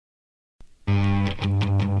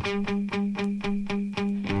Three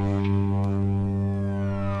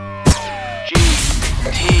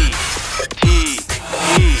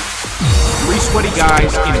sweaty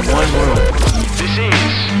guys in one room. This is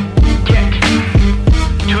Get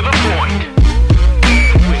to the Point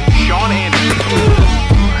with Sean Anderson,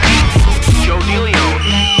 Joe DeLeon,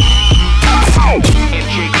 and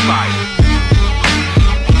Jake Fire.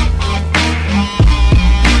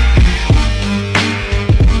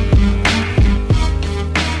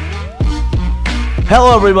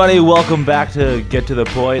 Hello everybody, welcome back to Get to the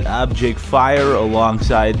Point. I'm Jake Fire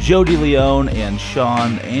alongside Joe DeLeon and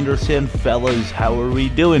Sean Anderson. Fellas, how are we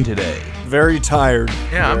doing today? Very tired.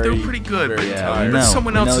 Yeah, I'm doing pretty good, but, tired. but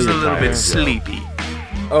someone else is a little bit Joe. sleepy.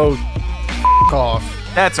 Oh, off.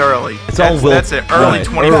 That's early. It's that's, all will. That's an early Right.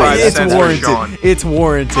 25 It's cents for Sean. warranted. It's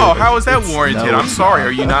warranted. Oh, how is that warranted? no, I'm it's sorry. not.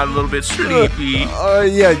 Are you not a little bit sleepy?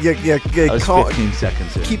 Yeah. That was 15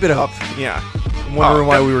 seconds in. Keep it up. Yeah. I'm wondering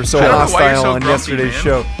why we were so I don't know why you're hostile so on grumpy, yesterday's man.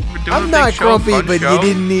 show. We're doing a I'm big not show, grumpy, fun but show. you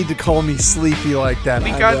didn't need to call me sleepy like that.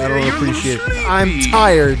 We I got- don't you're a little appreciate it. sleepy. I'm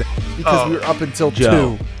tired because we were up until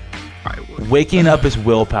Joe. 2. Waking up is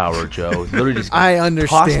willpower, Joe. Literally just I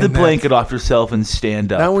understand toss the that. blanket off yourself and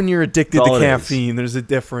stand up. Not when you're addicted That's to all it is. caffeine. There's a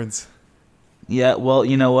difference. Yeah, well,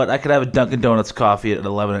 you know what? I could have a Dunkin' Donuts coffee at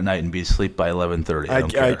 11 at night and be asleep by 11:30. I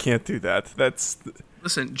don't care. I can't do that. That's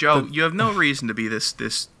Listen, Joe, you have no reason to be this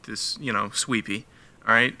sweepy.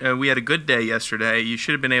 All right, we had a good day yesterday. You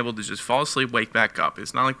should have been able to just fall asleep, wake back up.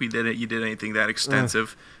 It's not like you did anything that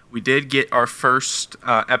extensive. We did get our first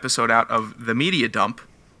episode out of the media dump,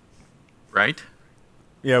 right?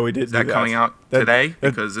 yeah. We did. Is that do coming out That- today?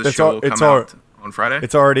 that- Because this that's show all- will it's come all- out on Friday.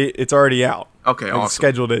 It's already out. Okay, I awesome.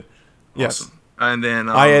 scheduled it. Yes. Awesome. And then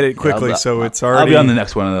I edit Yeah, quickly, so it's already. I'll be on the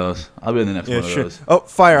next one of those. Yeah, sure. Oh,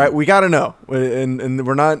 Fire! We gotta know, and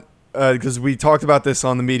we're not because we talked about this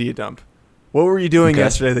on the media dump. What were you doing Okay.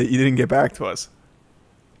 yesterday that you didn't get back to us?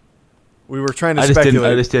 We were trying to I just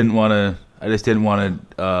speculate. didn't want to. I didn't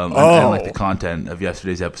like the content of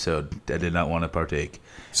yesterday's episode. I did not want to partake.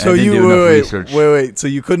 So I didn't you do enough wait. research. So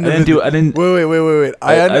you couldn't. I have didn't do. I didn't. Wait.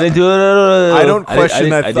 I didn't do it. I don't question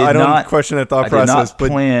that. I don't question that thought I did not process. But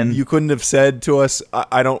plan. you couldn't have said to us,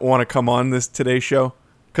 "I don't want to come on this today's show,"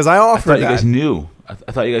 because I I offered thought you that. guys knew. I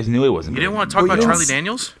thought you guys knew it wasn't. you didn't good. want to talk Well, about you don't Charlie s-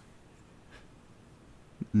 Daniels?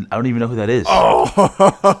 I don't even know who that is.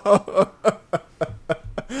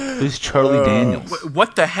 Who's Charlie Daniels?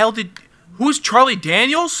 What the hell did? Who's Charlie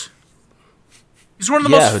Daniels? He's one of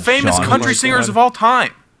the Yeah, most famous Sean. country Oh my singers God. of all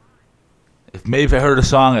time. Maybe if I heard a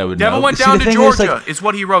song, I would know. Devil Went See, Down the to thing is, Georgia like, is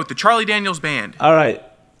what he wrote. The Charlie Daniels Band. all right.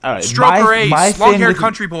 Stroker Ace, thing long-haired with-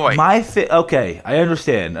 country boy. Okay, I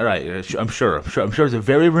understand. All right, I'm sure he's a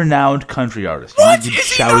very renowned country artist. What? You keep Is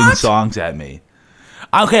he shouting not? songs at me.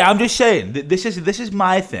 Okay, I'm just saying. This is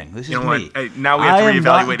my thing. This is You know what? me. Hey, now we have I to am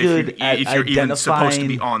not reevaluate good if at you're even supposed to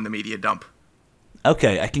be identifying- on the media dump.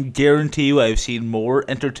 Okay, I can guarantee you I've seen more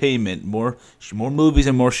entertainment, more movies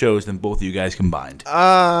and more shows than both of you guys combined. You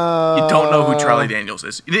don't know who Charlie Daniels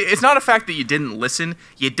is. It's not a fact that you didn't listen.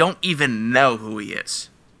 You don't even know who he is.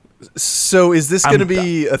 So is this I'm going to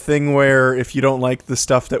be a thing where if you don't like the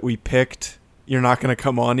stuff that we picked, you're not going to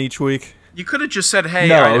come on each week? You could have just said, "Hey,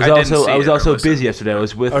 No, I didn't see I was it," or also listen. busy yesterday. I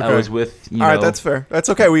was with Okay. you know. All right, that's fair. That's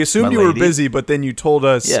okay. We assumed my you were lady. busy, but then you told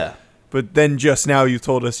us. Yeah. But then just now you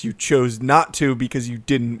told us you chose not to because you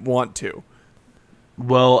didn't want to.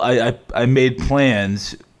 Well, I made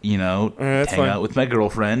plans, you know, that's hang fine. out with my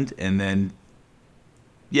girlfriend, and then,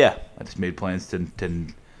 yeah, I just made plans to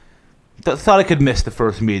thought I could miss the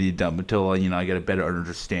first media dump until I get a better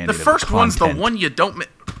understanding. The of first one's the content. one you don't.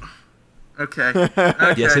 Okay.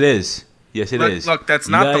 Yes, it is. Yes, it is. Look, that's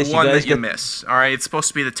You not guys- the one guys that you get- miss. All right, it's supposed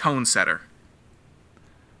to be the tone setter.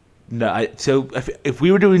 No, so if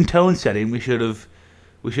we were doing tone setting, we should have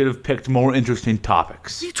picked more interesting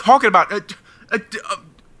topics. What are you talking about?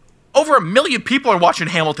 Over 1 million people are watching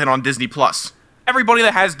Hamilton on Disney Plus. Everybody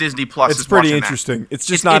that has Disney Plus It's is pretty watching that. interesting. It's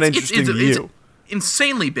just not interesting to it's you.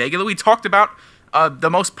 insanely big. And we talked about the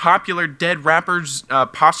most popular Dead rapper's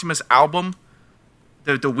posthumous album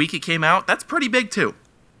the week it came out. That's pretty big too.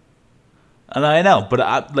 And I know,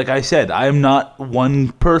 but like I said, I am not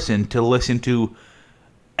one person to listen to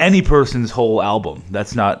any person's whole album.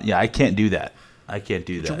 That's not. Yeah, I can't do that. I can't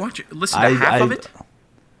do that. Listen to half of it?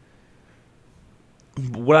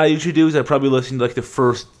 What I usually do is I probably listen to like the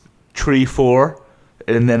first 3-4,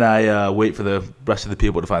 and then I wait for the rest of the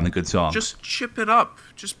people to find the good song. Just chip it up.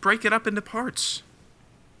 Just break it up into parts.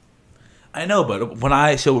 I know, but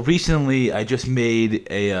recently I just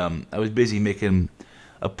made I was busy making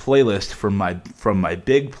a playlist from my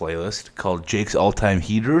big playlist called Jake's All Time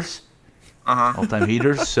Heaters. All Time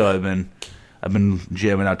Heaters. So I've been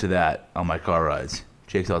jamming out to that on my car rides.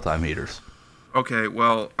 Jake's All-Time Haters. Okay,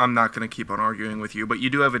 well, I'm not going to keep on arguing with you, but you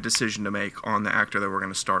do have a decision to make on the actor that we're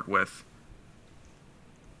going to start with.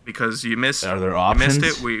 Because you missed, Are there you options?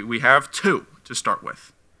 missed it. We have two to start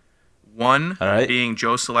with. One All right. being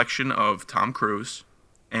Joe's selection of Tom Cruise,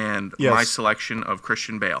 and Yes. my selection of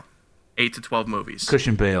Christian Bale. 8 to 12 movies.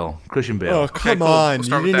 Christian Bale. Oh, come cool. on. We'll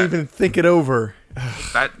start You with didn't that. even think it over.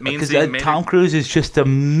 That means Because he made Tom it. Cruise is just a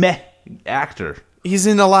meh actor. He's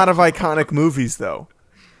in a lot of iconic movies, though.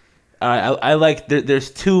 I like. There's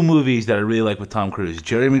two movies that I really like with Tom Cruise: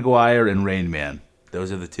 Jerry Maguire and Rain Man.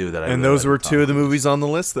 Those are the two that I. And really those like were with Tom two of the Cruise. movies on the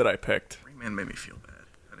list that I picked. Rain Man made me feel bad.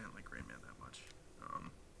 I didn't like Rain Man that much.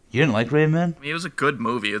 You didn't like Rain Man? I mean, it was a good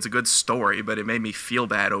movie. It's a good story, but it made me feel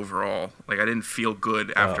bad overall. Like, I didn't feel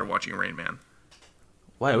good after watching Rain Man.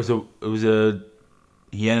 Why? It was a.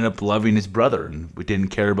 He ended up loving his brother, and we didn't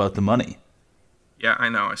care about the money. Yeah, I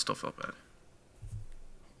know. I still felt bad.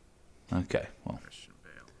 Okay, well, Christian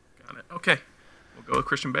Bale. Got it. Okay. We'll go with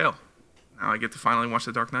Christian Bale. Now I get to finally watch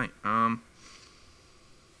The Dark Knight.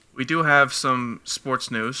 We do have some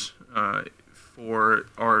sports news for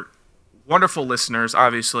our wonderful listeners.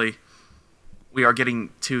 Obviously, we are getting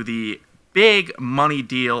to the big money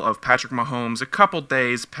deal of Patrick Mahomes a couple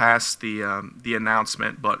days past the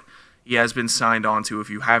announcement, but he has been signed on to, if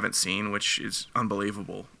you haven't seen, which is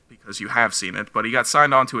unbelievable because you have seen it, but he got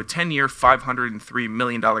signed on to a 10-year, $503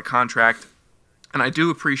 million contract. And I do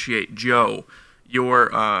appreciate, Joe,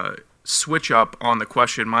 your switch up on the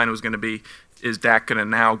question. Mine was going to be, is Dak going to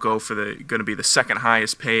now go for going to be the second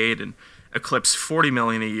highest paid and eclipse $40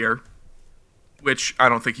 million a year? Which I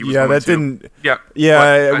don't think he was Yeah, going that to. didn't. Yeah.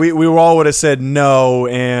 Yeah, but we all would have said no,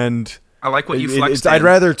 and I like what you flexed I'd in.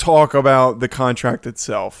 rather talk about the contract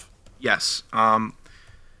itself. Yes.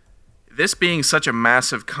 This being such a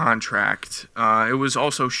massive contract, it was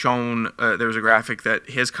also shown, there was a graphic that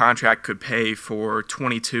his contract could pay for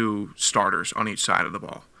 22 starters on each side of the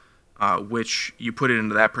ball, which you put it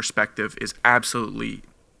into that perspective is absolutely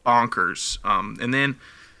bonkers. And then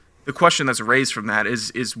the question that's raised from that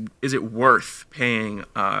is it worth paying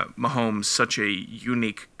Mahomes such a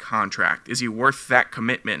unique contract? Is he worth that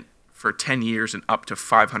commitment for 10 years and up to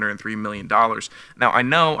 $503 million? Now, I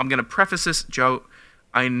know, I'm going to preface this, Joe,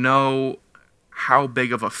 I know how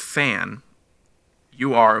big of a fan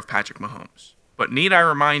you are of Patrick Mahomes. But need I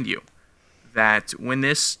remind you that when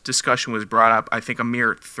this discussion was brought up, I think a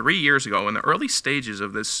mere 3 years ago, in the early stages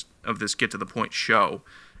of this Get to the Point show,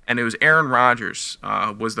 and it was Aaron Rodgers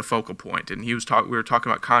was the focal point, and we were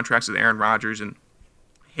talking about contracts with Aaron Rodgers and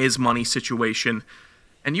his money situation,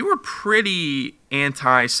 and you were pretty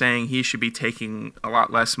anti saying he should be taking a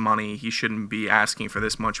lot less money, he shouldn't be asking for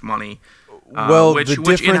this much money. Well, which in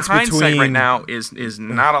difference hindsight right between- now is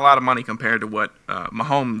not a lot of money compared to what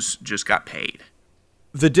Mahomes just got paid.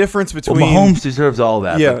 The difference well, between Mahomes deserves all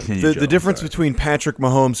that. yeah, but continue, the Joe, difference sorry. between Patrick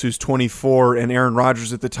Mahomes, who's 24, and Aaron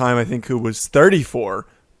Rodgers at the time, I think, who was 34,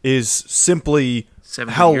 is simply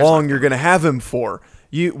 17 how years long left. you're going to have him for.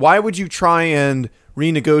 Why would you try and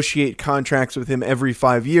renegotiate contracts with him every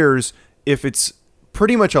 5 years if it's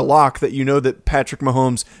pretty much a lock that you know that Patrick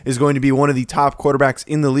Mahomes is going to be one of the top quarterbacks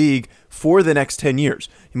in the league for the next 10 years?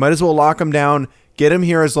 You might as well lock him down, get him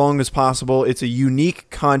here as long as possible. It's a unique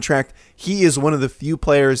contract. He is one of the few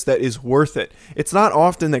players that is worth it. It's not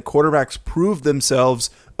often that quarterbacks prove themselves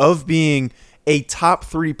of being a top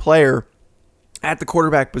 3 player at the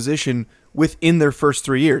quarterback position within their first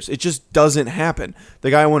 3 years. It just doesn't happen. The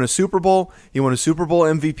guy won a Super Bowl, he won a Super Bowl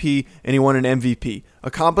MVP, and he won an MVP.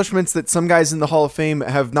 Accomplishments that some guys in the Hall of Fame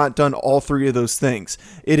have not done all 3 of those things.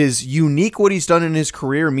 It is unique what he's done in his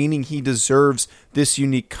career, meaning he deserves this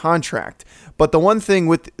unique contract. But the one thing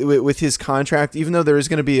with his contract, even though there is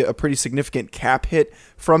going to be a pretty significant cap hit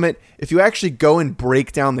from it, if you actually go and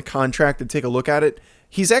break down the contract and take a look at it,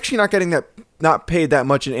 he's actually not paid that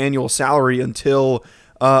much in annual salary until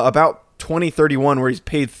about 2031, where he's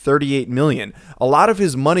paid $38 million. A lot of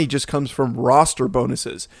his money just comes from roster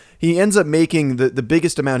bonuses. He ends up making the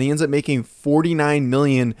biggest amount. He ends up making $49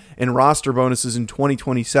 million in roster bonuses in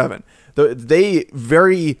 2027. They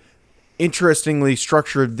very interestingly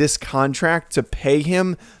structured this contract to pay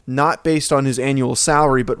him not based on his annual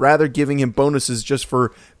salary, but rather giving him bonuses just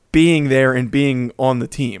for being there and being on the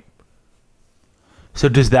team. So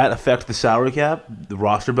does that affect the salary cap, the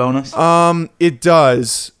roster bonus? It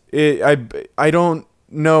does. I don't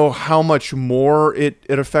know how much more it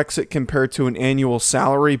affects it compared to an annual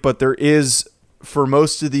salary, but there is, for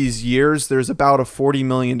most of these years, there's about a $40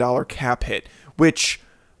 million cap hit, which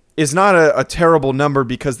is not a terrible number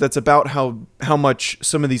because that's about how much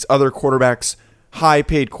some of these other quarterbacks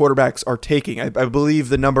high-paid quarterbacks are taking. I believe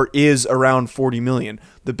the number is around $40 million.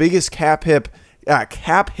 The biggest cap hit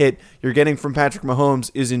you're getting from Patrick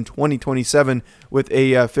Mahomes is in 2027 with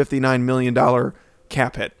a $59 million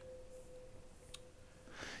cap hit.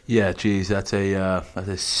 Yeah, geez, that's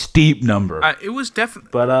a steep number. It was definitely.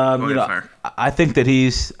 But Go you ahead, know, Fire. I think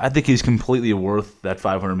he's completely worth that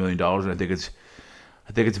 $500 million, and I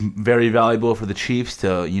think it's very valuable for the Chiefs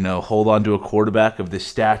to hold on to a quarterback of this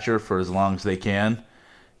stature for as long as they can.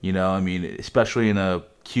 Especially in a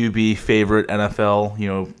QB favorite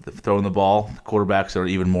NFL, throwing the ball, quarterbacks are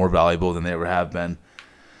even more valuable than they ever have been.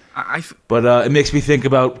 But it makes me think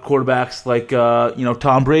about quarterbacks like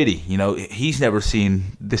Tom Brady. He's never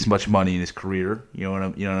seen this much money in his career. You know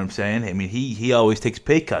what I'm saying? I mean, he always takes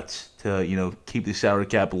pay cuts to keep the salary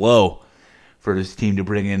cap low for his team to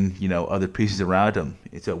bring in other pieces around him.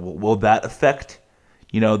 So will that affect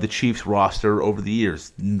the Chiefs roster over the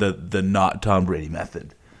years? The not Tom Brady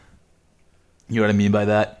method. You know what I mean by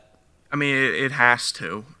that? I mean, it has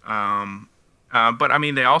to. But, I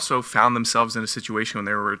mean, they also found themselves in a situation when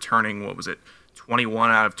they were returning,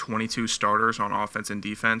 21 out of 22 starters on offense and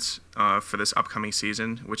defense for this upcoming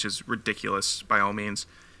season, which is ridiculous by all means.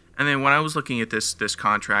 And then when I was looking at this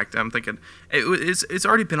contract, I'm thinking, it's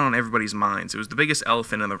already been on everybody's minds. It was the biggest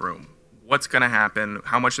elephant in the room. What's going to happen?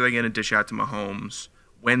 How much are they going to dish out to Mahomes?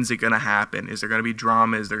 When's it going to happen? Is there going to be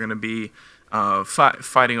drama? Is there going to be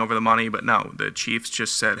fighting over the money? But no, the Chiefs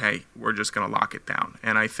just said, hey, we're just going to lock it down.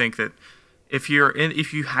 And I think that if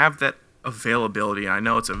you have that availability, I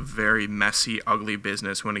know it's a very messy, ugly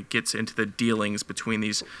business when it gets into the dealings between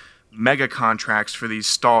these mega contracts for these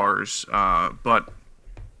stars. But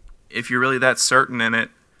if you're really that certain in it,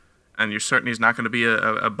 and you're certain he's not going to be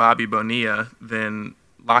a Bobby Bonilla, then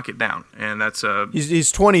lock it down. And that's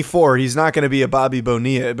he's 24. He's not going to be a Bobby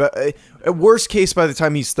Bonilla. But at worst case, by the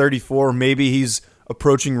time he's 34, maybe he's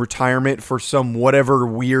approaching retirement for some whatever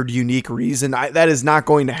weird, unique reason. That is not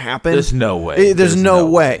going to happen. There's no way. There's no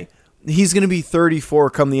way. He's going to be 34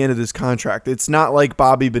 come the end of this contract. It's not like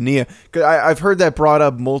Bobby Bonilla. I've heard that brought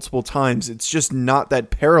up multiple times. It's just not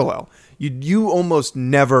that parallel. You almost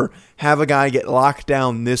never have a guy get locked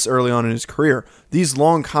down this early on in his career. These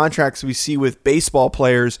long contracts we see with baseball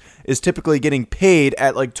players is typically getting paid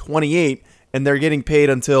at like 28, and they're getting paid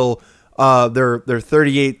until they're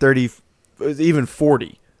 38, 30, even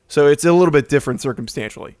 40. So it's a little bit different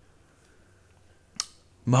circumstantially.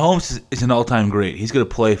 Mahomes is an all-time great. He's going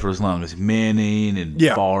to play for as long as Manning and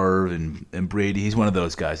Favre and Brady. He's one of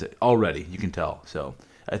those guys that already, you can tell. So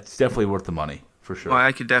it's definitely worth the money for sure. Well,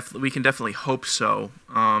 we can definitely hope so.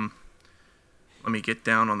 Let me get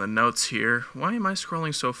down on the notes here. Why am I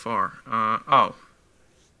scrolling so far?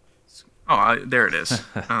 There it is.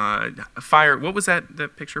 Fire. What was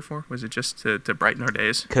that picture for? Was it just to brighten our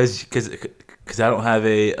days? Because I don't have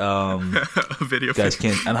a a video. I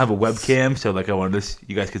don't have a webcam, so like I wanted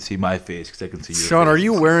you guys could see my face because I can see your Sean, face. are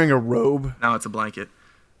you wearing a robe? No, it's a blanket.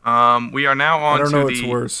 We are now on. I don't know what's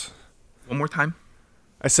worse. One more time.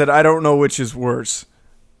 I said I don't know which is worse.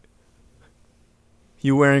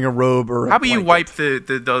 You wearing a robe or how about you wipe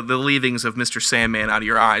the leavings of Mr. Sandman out of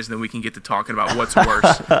your eyes, and then we can get to talking about what's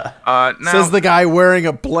worse. Now, says the guy wearing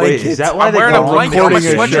a blanket. Wait, is that why I'm wearing a blanket? All my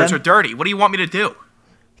recording sweatshirts are dirty. What do you want me to do?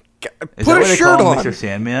 Put a shirt on. Mr.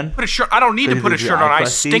 Sandman? Put a shirt. I don't need to put a shirt on. I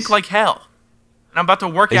stink like hell. And I'm about to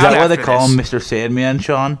work out after this. Is that why they after call this. him Mr. Sandman,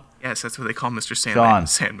 Sean? Yes, that's what they call Mr. Sandman.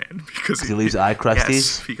 Sandman because he leaves eye crusties?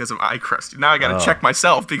 Yes, because of eye crusty. Now I got to check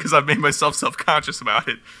myself because I've made myself self-conscious about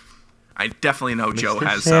it. I definitely know Joe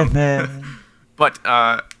has some. But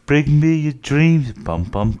bring me your dreams. Bum,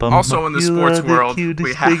 bum, bum, also in the sports world,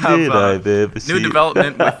 we have new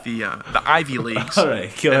development with the Ivy Leagues. All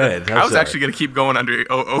right, go ahead. I was actually going to keep going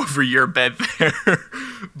over your bed there,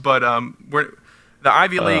 but the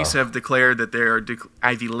Ivy Leagues have declared that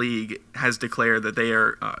Ivy League has declared that they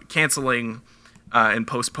are canceling and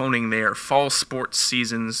postponing their fall sports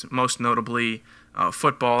seasons, most notably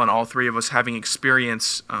football, and all three of us having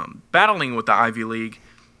experience battling with the Ivy League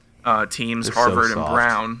teams, They're Harvard so and soft.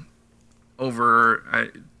 Brown,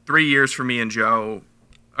 over 3 years for me and Joe,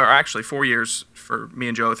 or actually 4 years for me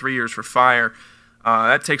and Joe, 3 years for Fire.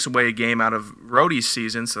 That takes away a game out of Rhodey's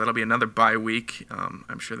season, so that'll be another bye week.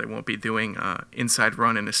 I'm sure they won't be doing Inside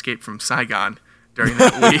Run and Escape from Saigon during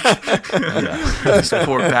that week. These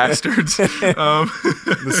poor bastards.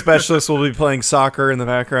 The specialist will be playing soccer in the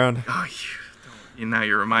background. Oh, now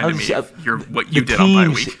you're reminding me of what you the did on bye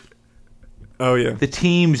teams- week. Oh yeah. The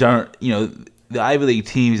teams aren't, the Ivy League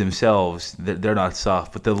teams themselves, they're not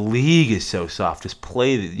soft, but the league is so soft. Just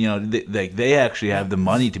play, they actually have the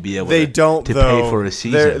money to be able to They don't to though. pay for a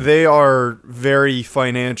season. They are very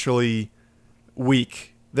financially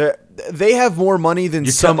weak. They have more money than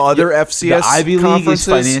some telling- other the FCS Ivy League conferences.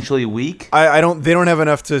 is financially weak. I don't. They don't have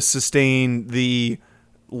enough to sustain the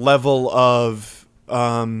level of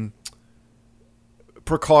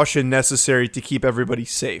precaution necessary to keep everybody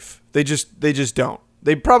safe. They just don't.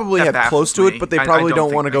 They probably That have close to baffles it, me. but they I probably don't don't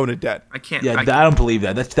think want to they- go into debt. I can't. Yeah, I I don't believe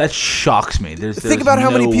that. That shocks me. Think about how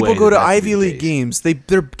many people go to Ivy League games. games.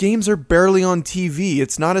 Their games are barely on TV.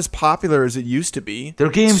 It's not as popular as it used to be. Their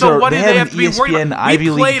games So are. what They do have they an have to be worried ESPN about? Ivy We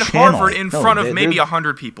League played channel. Harvard in No, front of they're- maybe they're-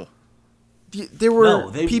 100 people. There were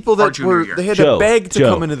No, people Our that junior were year. they had Joe, to beg to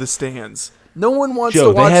Joe. come into the stands. No one wants Joe,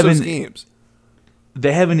 to they watch those haven't- games.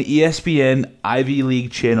 They have an ESPN Ivy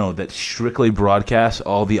League channel that strictly broadcasts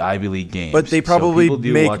all the Ivy League games. But they So probably people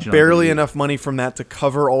do make watch it on barely TV. enough money from that to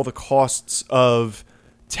cover all the costs of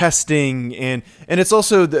testing and it's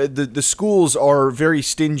also the schools are very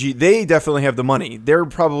stingy. They definitely have the money. They're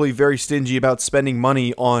probably very stingy about spending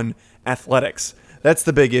money on athletics. That's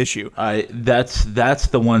the big issue. That's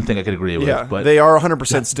the one thing I could agree with. Yeah, but they are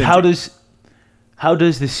 100% stingy. how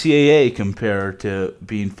does the CAA compare to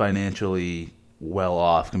being financially well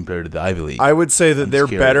off compared to the Ivy League? I would say that I'm they're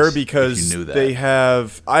just better curious if because you knew that. they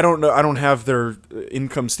have. I don't know. I don't have their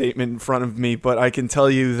income statement in front of me, but I can tell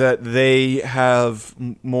you that they have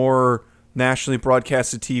more nationally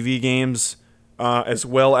broadcasted TV games, as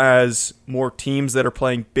well as more teams that are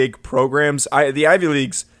playing big programs. The Ivy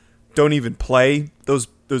Leagues don't even play those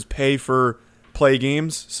pay for play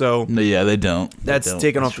games, so No, yeah, they don't. They that's don't.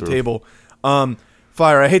 taken That's off the true. table.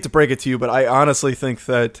 Fire, I hate to break it to you, but I honestly think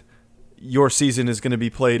that your season is going to be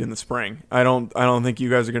played in the spring. I don't think you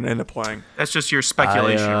guys are going to end up playing. That's just your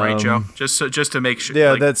speculation, right, Joe? Just to make sure.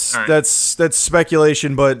 Yeah, like, that's all right. that's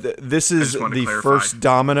speculation, but this is just wanted to the clarify. first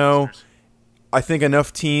domino. I think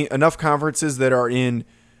enough conferences that are in,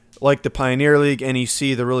 like the Pioneer League,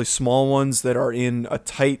 NEC, the really small ones that are in a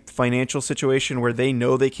tight financial situation where they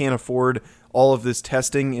know they can't afford all of this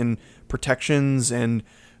testing and protections and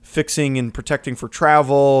fixing and protecting for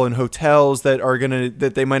travel and hotels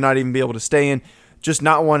that they might not even be able to stay in, just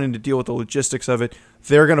not wanting to deal with the logistics of it.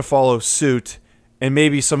 They're going to follow suit. And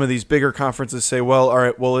maybe some of these bigger conferences say, well, all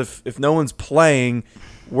right, well, if no one's playing,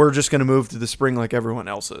 we're just going to move to the spring like everyone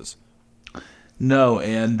else is. No,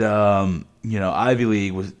 and Ivy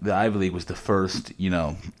League was the first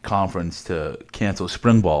conference to cancel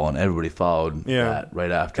spring ball, and everybody followed that right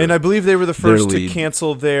after. And I believe they were the their first to lead.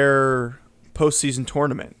 cancel their postseason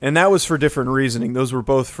tournament, and that was for different reasoning. Those were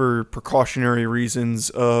both for precautionary reasons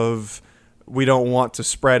of we don't want to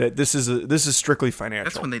spread it. This is strictly financial.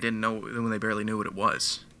 That's when they didn't know, when they barely knew what it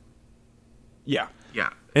was. Yeah, Yeah.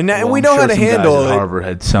 and Well, we I'm know sure how to some guys handle at it. Harvard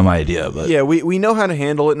had some idea, but Yeah, we know how to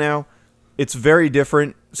handle it now. It's very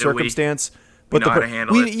different circumstance. We But know how to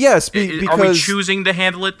handle it. Yes, Are we because choosing to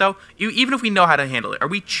handle it though? Even if we know how to handle it, are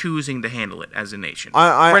we choosing to handle it as a nation?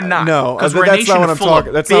 we're not. No, because that's we're a nation not what I'm full talking.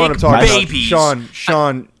 of That's not what I'm big talking about. babies.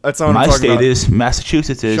 Sean, that's not what my I'm talking state about. is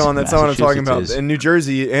Massachusetts is Sean, that's not what I'm talking about. Massachusetts is. And New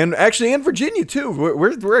Jersey, and actually, and Virginia too.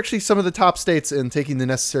 We're actually some of the top states in taking the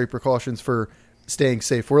necessary precautions for staying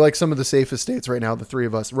safe. We're like some of the safest states right now. The three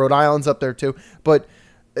of us. Rhode Island's up there too. But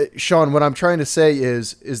Sean, what I'm trying to say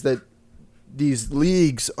is that these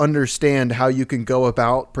leagues understand how you can go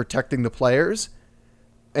about protecting the players,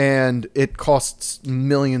 and it costs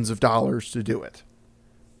millions of dollars to do it.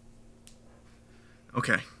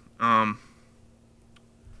 Okay. I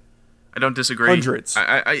don't disagree. Hundreds.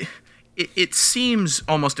 It seems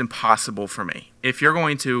almost impossible for me. If you're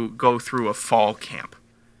going to go through a fall camp,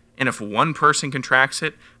 and if one person contracts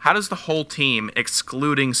it, how does the whole team,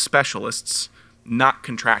 excluding specialists, not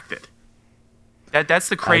contract it? That's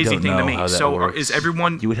the crazy thing to me. So works. is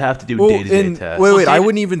everyone... You would have to do Well, day-to-day and tests. wait, I David-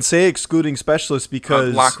 wouldn't even say excluding specialists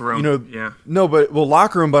because locker room, yeah. No, but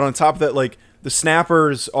locker room. But on top of that, like the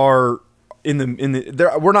snappers are in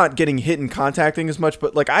the we're not getting hit and contacting as much.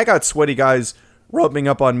 But like I got sweaty guys rubbing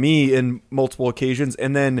up on me in multiple occasions,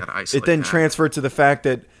 and then Gotta it isolate then that. transferred to the fact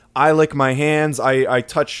that I lick my hands, I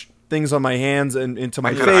touch things on my hands and into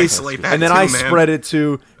my gotta face, isolate that and then too, I man. spread it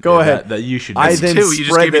to go Yeah, ahead. that you should I do. then Two, you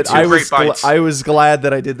just spread gave me it. two I great bites. I was glad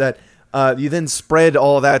that I did that. You then spread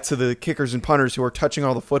all of that to the kickers and punters who are touching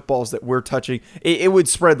all the footballs that we're touching. It would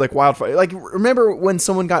spread like wildfire. Like remember when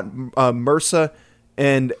someone got MRSA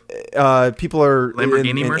and people are Lamborghini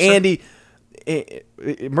and MRSA? Andy.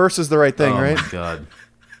 MRSA's the right thing, oh right? my god!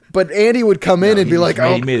 But Andy would come in and be like,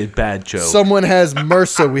 he made a bad joke. someone has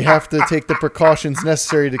MRSA. We have to take the precautions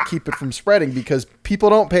necessary to keep it from spreading because people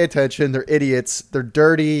don't pay attention. They're idiots. They're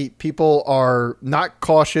dirty. People are not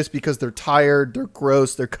cautious because they're tired. They're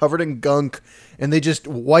gross. They're covered in gunk, and they just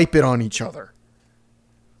wipe it on each other.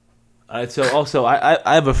 So also, I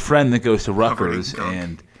have a friend that goes to Covered in Rutgers, gunk.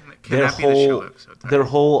 and their that be the show whole episode title? their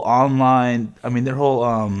whole online. I mean, their whole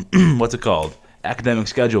what's it called? Academic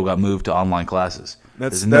schedule got moved to online classes.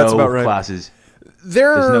 That's There's no about right. classes.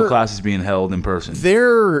 They're There's no classes being held in person.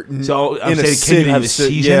 They're So I'm in a saying, city. can you have a so-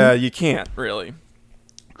 season? yeah, you can't really.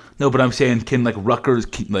 No, but I'm saying, can like Rutgers,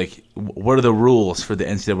 like, what are the rules for the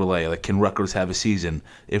NCAA? Like, can Rutgers have a season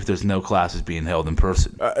if there's no classes being held in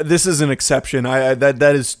person? This is an exception.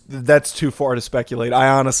 That's too far to speculate.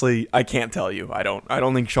 I can't tell you. I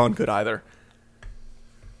don't think Sean could either.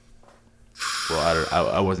 Well,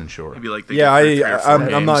 I wasn't sure. Maybe like they Yeah, get 3 or 4 I'm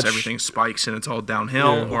games, not everything spikes and it's all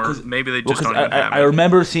downhill, Yeah. or maybe they just Because don't even have I it.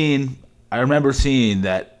 remember seeing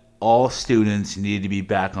that all students needed to be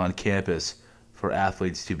back on campus for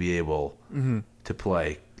athletes to be able to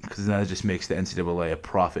play. Because then it just makes the NCAA a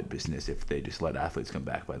profit business if they just let athletes come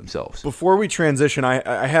back by themselves. Before we transition,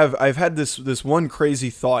 I've had this one crazy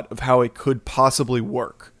thought of how it could possibly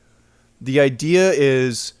work. The idea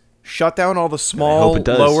is shut down all the small, hope it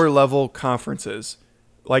does. lower level conferences,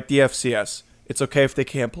 like the FCS. It's okay if they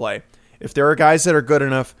can't play. If there are guys that are good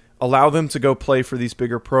enough, allow them to go play for these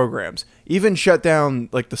bigger programs. Even shut down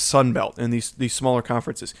like the Sun Belt and these smaller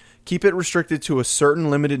conferences. Keep it restricted to a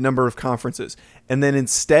certain limited number of conferences. And then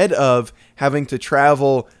instead of having to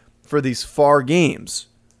travel for these far games,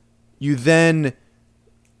 you then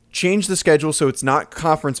change the schedule so it's not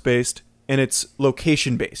conference based and it's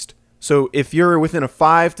location based. So if you're within a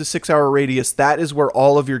 5 to 6 hour radius, that is where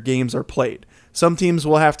all of your games are played. Some teams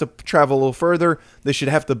will have to travel a little further. They should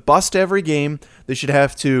have to bus to every game. They should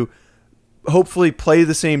have to hopefully play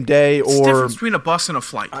the same day, What's the or difference between a bus and a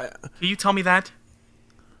flight? Can you tell me that?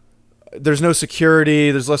 there's no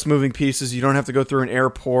security. There's less moving pieces. You don't have to go through an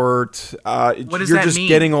airport. What does you're that just mean?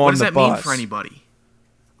 getting on what does the that bus. mean for anybody?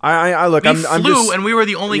 I look. We I'm flew just, and we were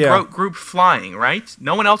the only yeah. group flying, right?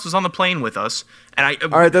 No one else was on the plane with us. And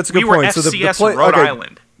All right, that's a good we point. were So FCS plane- Rhode okay.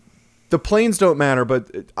 Island. The planes don't matter, but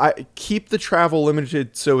I keep the travel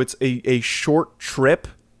limited so it's a short trip,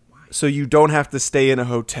 so you don't have to stay in a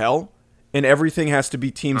hotel, and everything has to be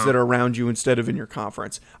teams that are around you instead of in your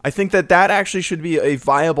conference. I think that actually should be a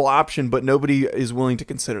viable option, but nobody is willing to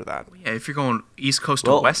consider that. Yeah, if you're going East Coast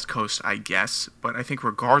Well- to West Coast, I guess. But I think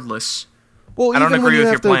regardless, Well, I don't even when agree you with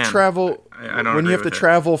have your to plan. travel, I don't when you agree have to with it.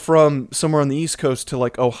 travel from somewhere on the East Coast to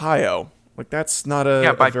like Ohio, like that's not a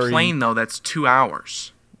yeah, by a very, plane though, that's 2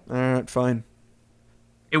 hours. All right, fine.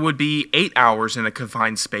 It would be 8 hours in a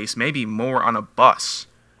confined space, maybe more on a bus.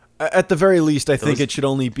 At the very least, I think Those- it should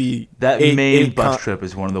only be That eight main bus con- trip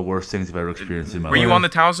is one of the worst things I've ever experienced in my Were life. you on the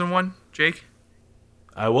Towson one, Jake?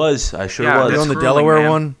 I was. I sure Yeah, was. You that's on the grueling, Delaware man.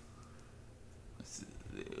 one?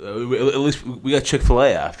 At least we got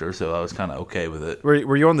Chick-fil-A after, so I was kind of okay with it.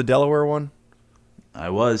 Were you on the Delaware one? I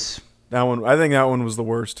was. That one, I think that one was the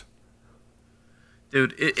worst.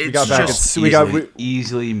 Dude, it's got back just... at-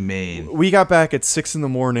 Easily Maine. We got back at 6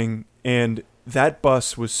 a.m, and that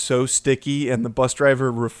bus was so sticky, and the bus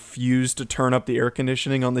driver refused to turn up the air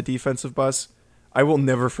conditioning on the defensive bus. I will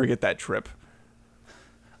never forget that trip.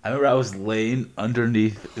 I remember I was laying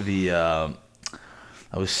underneath the.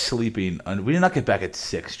 I was sleeping. We did not get back at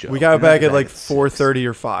 6, Joe. We got did not back get at like 6. 4:30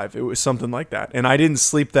 or 5. It was something like that, and I didn't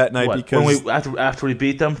sleep that night What, because when after we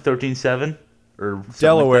beat them 13-7 or something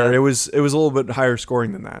Delaware. Like It was a little bit higher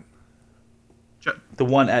scoring than that. the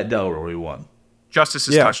one at Delaware where we won.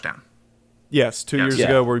 Justice's Yeah. touchdown. Yes, 2 years Yeah.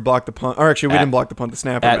 ago where we blocked the punt. Or actually, we At- didn't block the punt. The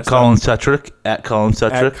snapper At messed Colin up. Sutrick. At Colin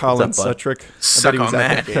Sutrick. At Colin What's up, bud? Sutrick. I Suck bet he was on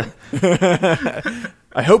at that game.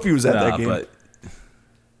 I hope he was at Nah, that game. but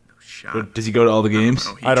Shot. does he go to all the games?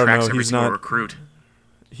 He I don't tracks know, every he's single not- recruit.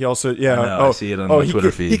 He also, yeah. I know, I see it on my he, Twitter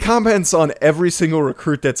He feed. comments on every single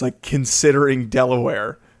recruit that's like considering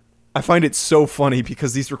Delaware. I find it so funny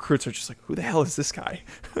because these recruits are just like, who the hell is this guy?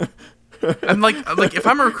 And like if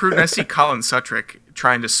I'm a recruit and I see Colin Sutrick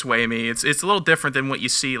trying to sway me, it's a little different than what you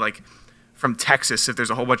see like from Texas. If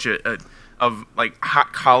there's a whole bunch of like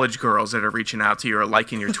hot college girls that are reaching out to you or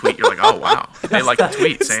liking your tweet, you're like, oh wow, they like the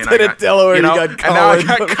tweet saying I Instead of got Delaware, you you know, got and now I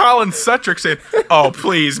Colin. got Colin Sutrick saying, oh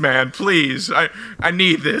please man, please, I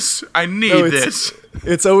need this, I need No, this.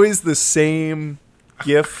 It's always the same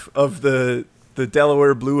gif of the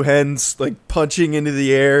Delaware Blue Hens like punching into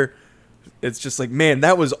the air. It's just like, man,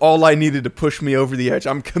 that was all I needed to push me over the edge.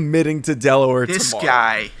 I'm committing to Delaware This tomorrow.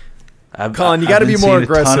 guy. Colin, you I've got to been be more seeing a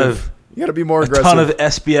ton aggressive. of- You got to be more A aggressive. ton of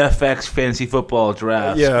SBFX fantasy football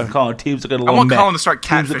drafts. Yeah. Colin, teams looking a I little want meh. Colin to start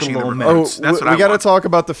Teams looking catfishing a the little meh. recruits. Oh, That's what we I got to want. talk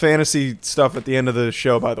about the fantasy stuff at the end of the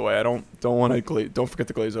show. By the way, I don't want to don't forget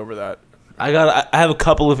to glaze over that. I have a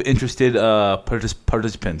couple of interested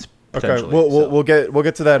participants. Okay, potentially, we'll so. we'll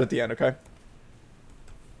get to that at the end. Okay.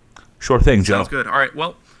 Sure thing, Joe. Sounds good. All right,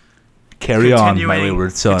 well. Carry on, my Continuing-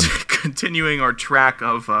 wayward son. continuing our track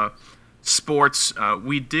of sports,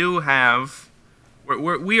 we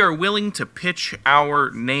are willing to pitch our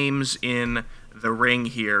names in the ring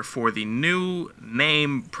here for the new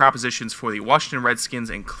name propositions for the Washington Redskins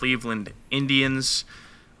and Cleveland Indians.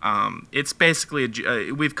 It's basically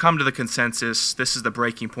we've come to the consensus. This is the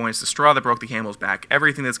breaking point. It's the straw that broke the camel's back.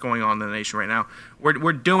 Everything that's going on in the nation right now,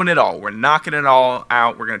 we're doing it all. We're knocking it all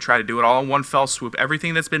out. We're going to try to do it all in one fell swoop.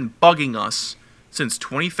 Everything that's been bugging us since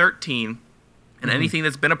 2013, and anything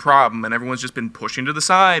that's been a problem, and everyone's just been pushing to the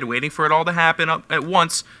side, waiting for it all to happen up at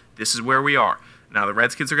once. This is where we are. Now, the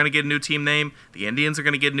Redskins are going to get a new team name. The Indians are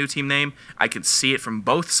going to get a new team name. I can see it from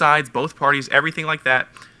both sides, both parties, everything like that.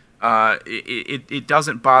 It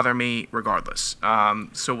doesn't bother me regardless.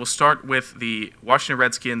 So we'll start with the Washington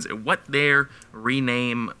Redskins and what their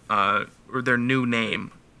rename or their new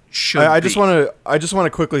name should be. I just want to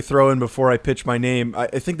quickly throw in before I pitch my name. I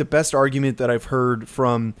think the best argument that I've heard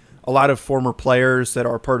from a lot of former players that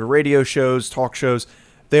are part of radio shows, talk shows,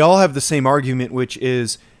 they all have the same argument, which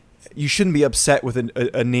is you shouldn't be upset with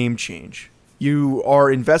a name change. You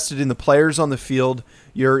are invested in the players on the field.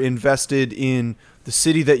 You're invested in the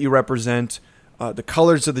city that you represent, the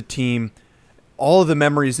colors of the team. All of the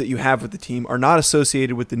memories that you have with the team are not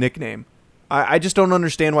associated with the nickname. I just don't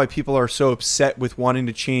understand why people are so upset with wanting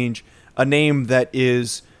to change a name that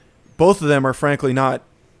is, both of them are frankly not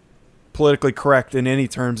politically correct in any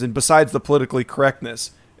terms. And besides the politically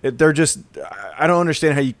correctness, they're just, I don't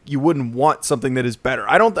understand how you wouldn't want something that is better.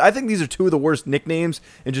 I think these are two of the worst nicknames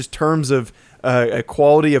in just terms of a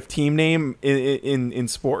quality of team name in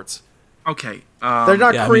sports. Okay. They're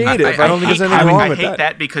not creative. I don't think there's anything wrong with that. I hate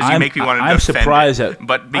that because you make me want to defend I'm surprised it. that,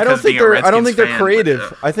 but I because don't think being a Redskins I don't think they're fan, creative.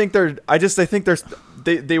 but, I think they're. I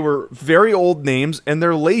think they were very old names and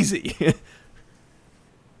they're lazy.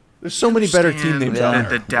 There's so many better team names out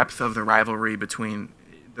there. The depth of the rivalry between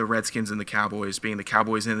the Redskins and the Cowboys, being the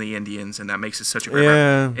Cowboys and the Indians, and that makes it such a great.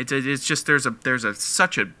 Yeah. It's just there's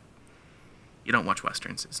such a. You don't watch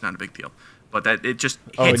westerns. It's not a big deal, but that it just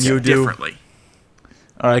hits differently.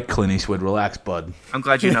 All right, Clint Eastwood, relax, bud. I'm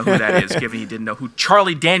glad you know who that is, given you didn't know who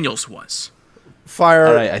Charlie Daniels was. Fire.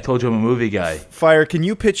 All right, I told you I'm a movie guy. Fire, can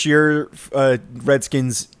you pitch your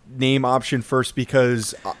Redskins name option first?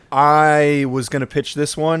 Because I was going to pitch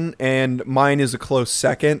this one, and mine is a close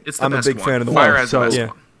second. It's the I'm best a big one. fan of the Fire one. has the best yeah.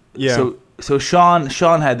 one. Yeah. So Sean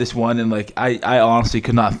had this one, and like I honestly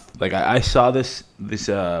could not like I saw this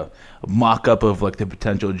mock-up of like the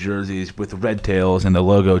potential jerseys with red tails and the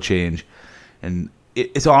logo change, and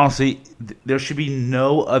it's honestly there should be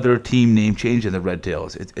no other team name change than the Red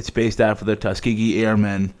Tails. It's based after the Tuskegee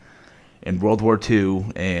Airmen in World War II,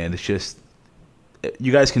 and it's just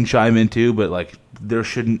you guys can chime in too, but like there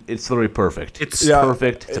shouldn't. It's literally perfect. It's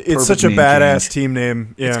perfect. It's such a badass team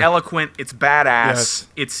name. Yeah. It's eloquent. It's badass.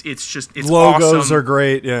 Yes. It's logos awesome. are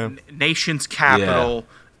great. Yeah. Nation's capital.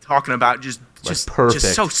 Talking about just perfect.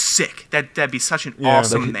 so sick. That'd be such an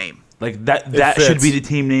awesome name. Like that should be the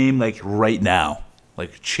team name like right now.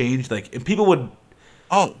 Like change and people would.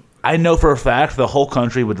 Oh, I know for a fact the whole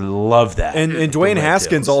country would love that. And Dwayne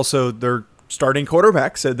Haskins also, their starting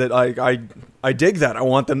quarterback, said that I dig that. I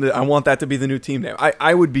want that to be the new team name.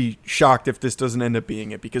 I would be shocked if this doesn't end up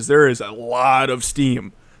being it because there is a lot of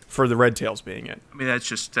steam for the Red Tails being it. I mean that's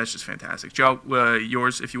just fantastic. Joe,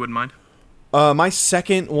 yours if you wouldn't mind. My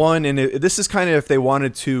second one, and this is kind of if they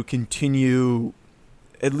wanted to continue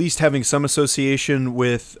at least having some association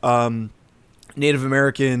with Native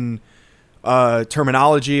American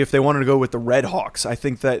terminology, if they wanted to go with the Red Hawks. I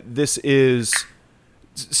think that this is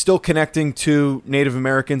still connecting to Native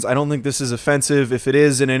Americans. I don't think this is offensive. If it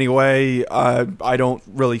is in any way, I don't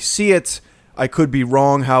really see it. I could be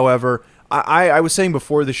wrong, however. I was saying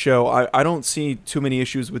before the show, I don't see too many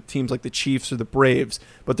issues with teams like the Chiefs or the Braves,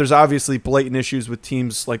 but there's obviously blatant issues with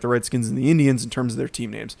teams like the Redskins and the Indians in terms of their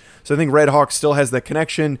team names. So I think Red Hawks still has that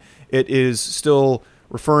connection. It is still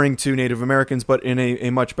referring to Native Americans, but in a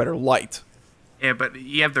much better light. Yeah, but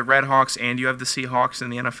you have the Red Hawks and you have the Seahawks in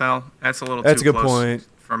the NFL. That's a little That's too a good close point.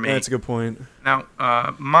 for me. That's a good point. Now,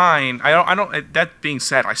 mine, I don't. That being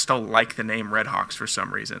said, I still like the name Red Hawks for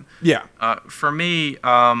some reason. Yeah. For me,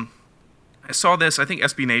 I saw this. I think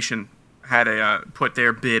SB Nation had put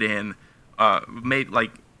their bid in. It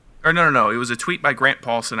was a tweet by Grant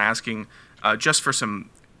Paulson asking just for some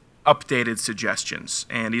updated suggestions,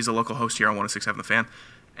 and he's a local host here on 106.7 The Fan.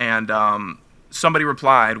 And somebody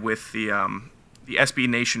replied with the SB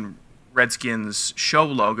Nation Redskins show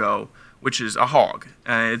logo, which is a hog.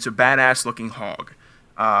 It's a badass looking hog.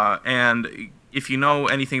 And if you know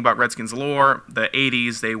anything about Redskins lore, the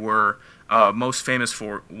 80s they were most famous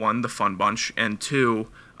for, one, the Fun Bunch, and two,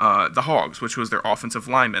 the Hogs, which was their offensive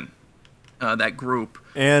lineman. that group.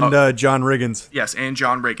 And John Riggins. Yes, and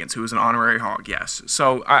John Riggins, who is an honorary Hog. Yes,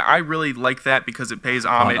 so I really like that because it pays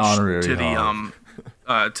homage to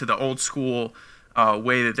the old school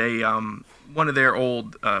way that they one of their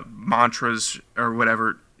old mantras or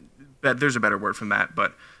whatever. There's a better word from that,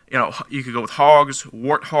 but you could go with hogs,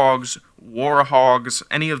 warthogs, war hogs,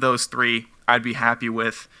 any of those three I'd be happy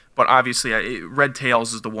with. But obviously, Red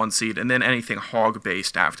Tails is the 1 seed, and then anything hog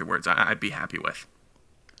based afterwards, I'd be happy with.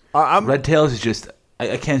 Red Tails is just.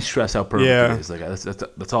 I can't stress how perfect it is. Like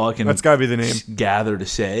that's all I can. That's gotta be the name. Gather to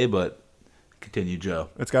say, but continue, Joe.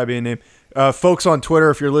 That's gotta be a name. Folks on Twitter,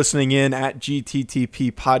 if you're listening in at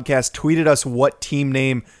GTTP Podcast, tweet at us what team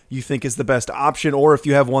name you think is the best option, or if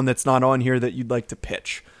you have one that's not on here that you'd like to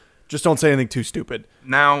pitch. Just don't say anything too stupid.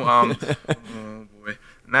 Now, oh boy.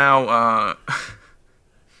 Now,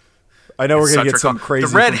 I know we're gonna get some crazy.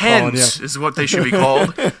 The Red from Colin, Hens is what they should be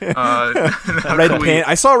called.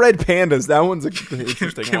 I saw Red Pandas. That one's an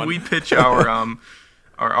interesting can one. we pitch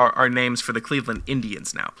our names for the Cleveland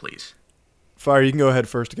Indians now, please? Fire, you can go ahead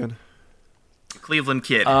first again. Cleveland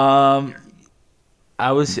Kid. I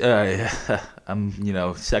was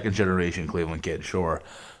I'm second generation Cleveland Kid, sure,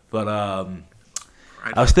 but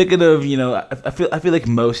I was thinking of I feel like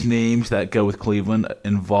most names that go with Cleveland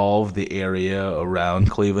involve the area around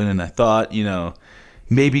Cleveland, and I thought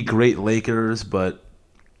maybe Great Lakers, but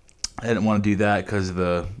I didn't want to do that because of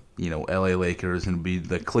the LA Lakers, and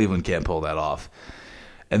the Cleveland can't pull that off.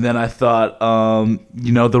 And then I thought,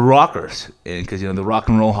 the Rockers, because the Rock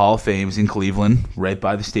and Roll Hall of Fame is in Cleveland, right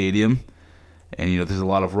by the stadium, and there's a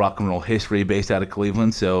lot of rock and roll history based out of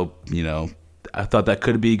Cleveland. So I thought that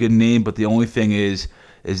could be a good name, but the only thing is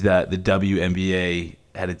that the WNBA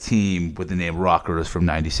had a team with the name Rockers from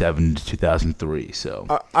 '97 to 2003. So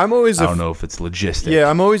I don't know if it's logistic. Yeah,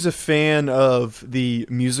 I'm always a fan of the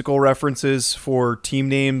musical references for team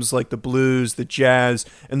names like the Blues, the Jazz,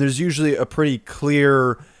 and there's usually a pretty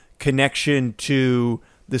clear connection to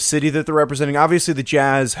the city that they're representing. Obviously, the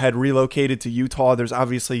Jazz had relocated to Utah. There's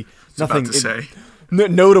obviously nothing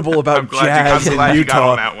notable about Jazz in Utah. You got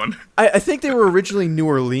on that one. I think they were originally New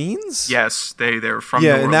Orleans. Yes, they were from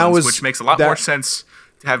New Orleans, which makes a lot more sense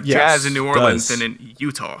to have Jazz in New Orleans than in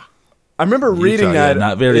Utah. I remember reading that.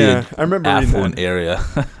 Not very I remember affluent area.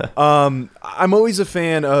 I'm always a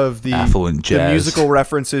fan of the musical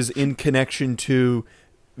references in connection to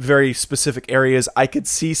very specific areas. I could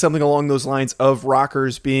see something along those lines of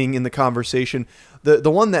Rockers being in the conversation.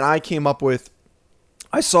 The one that I came up with,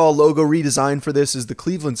 I saw a logo redesign for this, is the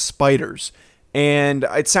Cleveland Spiders. And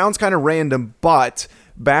it sounds kind of random, but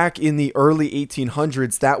back in the early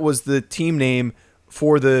 1800s, that was the team name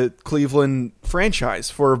for the Cleveland franchise.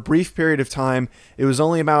 For a brief period of time, it was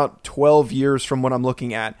only about 12 years from what I'm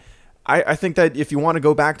looking at. I think that if you want to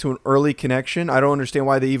go back to an early connection, I don't understand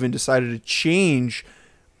why they even decided to change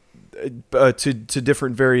to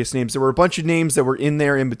different various names. There were a bunch of names that were in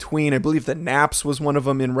there in between. I believe that Naps was one of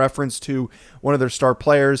them in reference to one of their star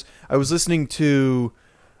players. I was listening to,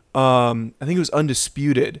 I think it was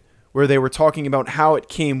Undisputed, where they were talking about how it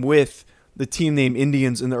came with the team name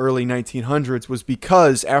Indians in the early 1900s was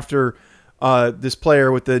because after this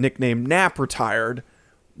player with the nickname Nap retired,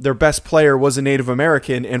 their best player was a Native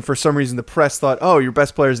American, and for some reason the press thought, oh, your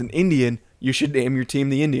best player is an Indian, you should name your team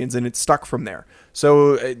the Indians, and it stuck from there.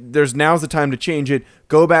 So now's the time to change it.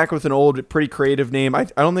 Go back with an old, pretty creative name. I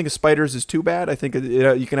don't think a Spiders is too bad. I think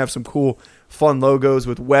you can have some cool, fun logos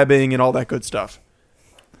with webbing and all that good stuff.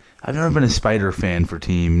 I've never been a Spider fan for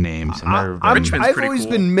team names. Richmond's I've pretty always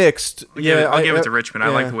cool. been mixed. I'll give it to Richmond. I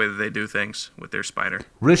like the way that they do things with their Spider.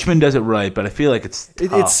 Richmond does it right, but I feel like it's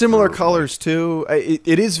tough. It's similar colors too.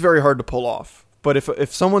 It is very hard to pull off. But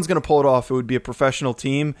if someone's going to pull it off, it would be a professional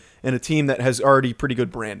team and a team that has already pretty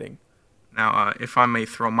good branding. Now, if I may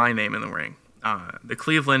throw my name in the ring, the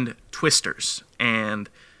Cleveland Twisters.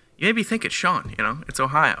 And you may be thinking, Sean, it's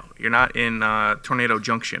Ohio. You're not in Tornado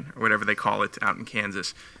Junction or whatever they call it out in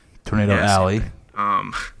Kansas. Tornado Alley.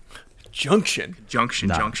 Junction.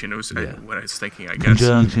 Junction. It was what I was thinking, I guess.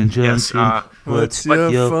 Junction. Yes, what's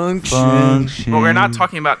your function? Well, we're not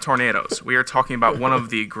talking about tornadoes. We are talking about one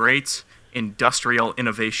of the great industrial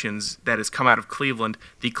innovations that has come out of Cleveland,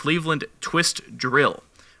 the Cleveland Twist Drill,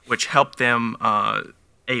 which helped them a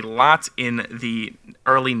lot in the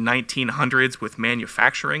early 1900s with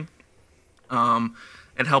manufacturing.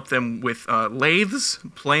 It helped them with lathes,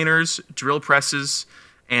 planers, drill presses,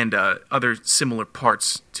 and other similar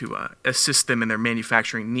parts to assist them in their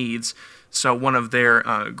manufacturing needs. So one of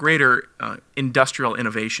their greater industrial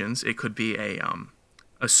innovations, it could be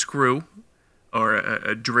a screw or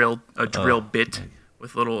a drill bit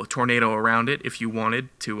with a little tornado around it if you wanted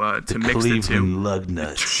to mix the two. Cleveland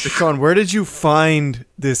Lugnuts. Sean, where did you find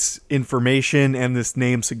this information and this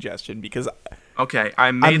name suggestion? Because Okay,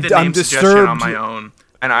 I made the I'm name suggestion disturbed. on my own,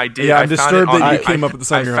 and I did. Yeah, I'm I found disturbed it on, that you I- came up with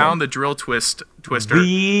this on I your found own. the drill twister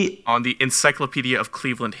on the Encyclopedia of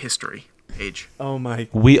Cleveland History page. oh my,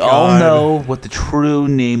 We all God. know what the true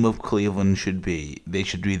name of Cleveland should be. They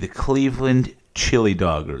should be the Cleveland Chili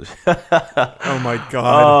Doggers. Oh my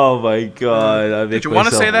God. Oh my God! I Did you want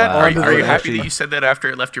to say that? Are you happy Actually, that you said that after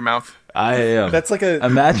it left your mouth? I am. That's like a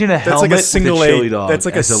Imagine a that's helmet like a single with a chili A. dog. That's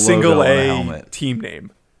like a as logo single on A helmet. team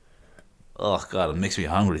name. Oh God, it makes me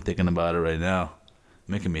hungry thinking about it right now.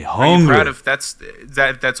 Making me Are you hungry. proud of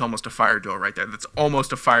that's almost a fire drill right there. That's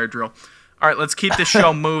almost a fire drill. All right, let's keep the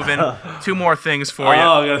show moving. Two more things for you.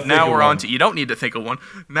 I gotta think Now of we're one. on to you don't need to think of one.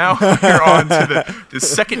 Now we're on to the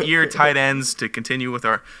second year tight ends to continue with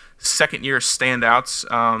our second year standouts.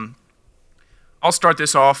 I'll start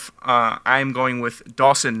this off. I'm going with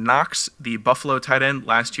Dawson Knox, the Buffalo tight end.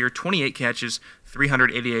 Last year, 28 catches,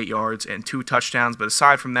 388 yards, and 2 touchdowns. But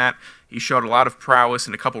aside from that, he showed a lot of prowess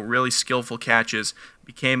and a couple really skillful catches.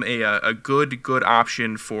 Became a good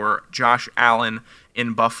option for Josh Allen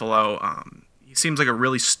in Buffalo. He seems like a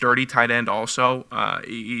really sturdy tight end also.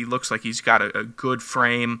 He looks like he's got a good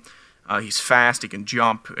frame. He's fast. He can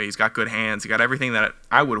jump. He's got good hands. He got everything that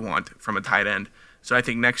I would want from a tight end. So I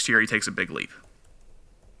think next year he takes a big leap.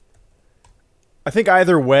 I think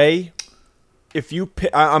either way, if you pick,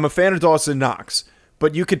 I'm a fan of Dawson Knox,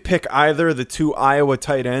 but you could pick either of the 2 Iowa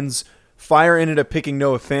tight ends. Fire ended up picking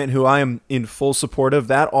Noah Fant, who I am in full support of.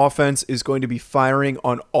 That offense is going to be firing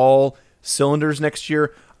on all cylinders next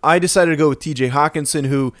year. I decided to go with TJ Hawkinson,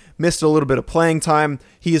 who missed a little bit of playing time.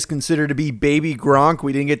 He is considered to be baby Gronk.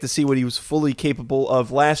 We didn't get to see what he was fully capable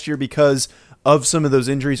of last year because of some of those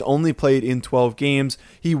injuries. Only played in 12 games.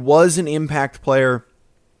 He was an impact player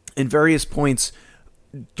in various points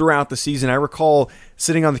throughout the season. I recall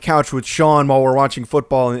sitting on the couch with Sean while we're watching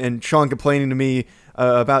football, and Sean complaining to me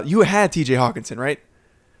about, you had TJ Hawkinson, right?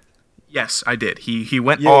 Yes, I did. He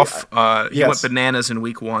went Yeah, off. He yes. went bananas in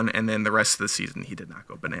week 1, and then the rest of the season he did not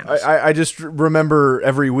go bananas. I just remember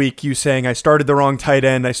every week you saying, I started the wrong tight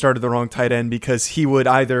end because he would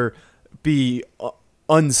either be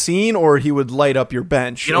unseen or he would light up your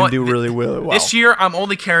bench You know and what? do really well. This year, I'm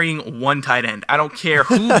only carrying 1 tight end. I don't care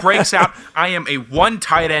who breaks out. I am a 1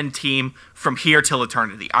 tight end team from here till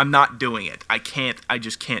eternity. I'm not doing it. I can't. I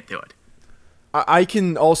just can't do it. I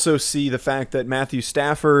can also see the fact that Matthew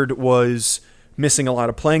Stafford was missing a lot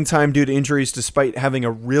of playing time due to injuries despite having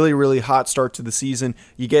a really, really hot start to the season.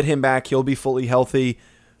 You get him back, he'll be fully healthy.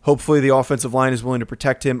 Hopefully the offensive line is willing to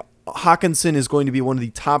protect him. Hawkinson is going to be one of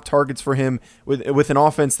the top targets for him with an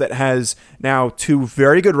offense that has now 2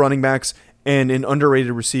 very good running backs and an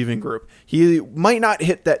underrated receiving group. He might not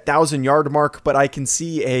hit that 1,000-yard mark, but I can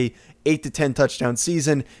see a 8 to 10 touchdown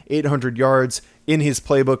season, 800 yards in his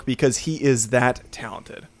playbook because he is that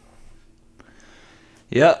talented.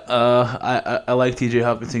 Yeah, I like TJ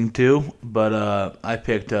Hawkinson too, but I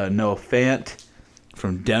picked Noah Fant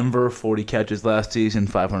from Denver, 40 catches last season,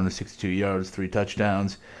 562 yards, 3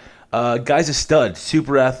 touchdowns. Guy's a stud,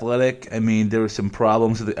 super athletic. I mean, there were some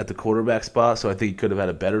problems at the quarterback spot, so I think he could have had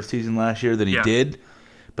a better season last year than he did.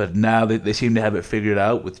 But now they seem to have it figured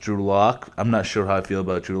out with Drew Lock. I'm not sure how I feel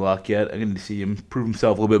about Drew Lock yet. I'm going to see him prove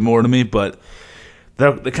himself a little bit more to me, but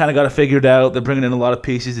they kind of got it figured out. They're bringing in a lot of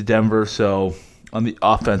pieces to Denver, so on the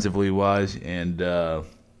offensively wise, and I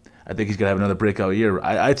think he's going to have another breakout year.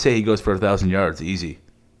 I'd say he goes for 1,000 yards, easy.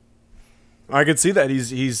 I could see that.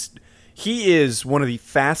 He is one of the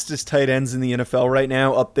fastest tight ends in the NFL right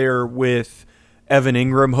now, up there with Evan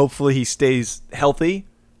Ingram. Hopefully he stays healthy,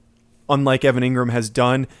 unlike Evan Ingram has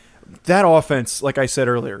done. That offense, like I said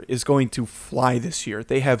earlier, is going to fly this year.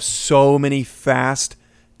 They have so many fast,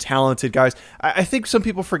 talented guys. I think some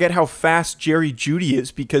people forget how fast Jerry Jeudy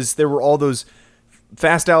is because there were all those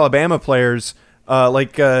fast Alabama players oh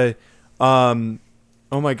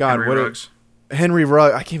my God, Henry Ruggs. Henry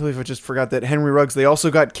Ruggs. I can't believe I just forgot that. Henry Ruggs. They also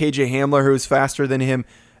got KJ Hamler, who's faster than him.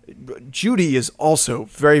 Jeudy is also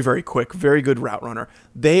very, very quick, very good route runner.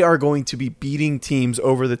 They are going to be beating teams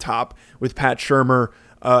over the top with Pat Shurmur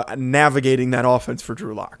navigating that offense for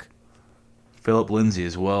Drew Lock. Philip Lindsay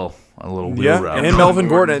as well, a little wheel route. And Melvin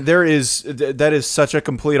Gordon. That is such a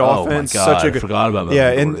complete offense. Oh my God, such a good, I forgot about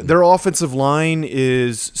Melvin and Gordon. their offensive line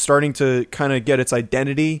is starting to kind of get its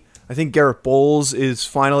identity. I think Garrett Bowles is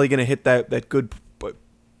finally going to hit that good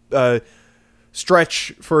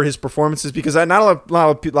stretch for his performances because not a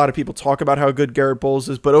lot of people talk about how good Garrett Bowles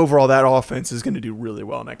is, but overall that offense is going to do really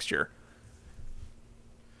well next year.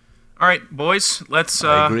 All right, boys, let's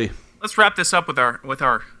I agree. let's wrap this up with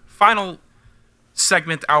our final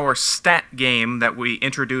segment, our stat game that we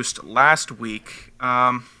introduced last week.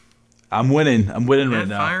 I'm winning. I'm winning right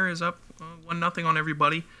now. Fire is up 1-0 on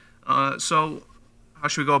everybody. So how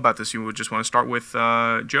should we go about this? You would just want to start with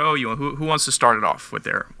Joe? Who wants to start it off with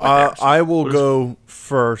theirs? I will go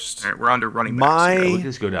first. All right, we're on to running backs. My We can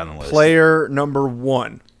just go down the list. player number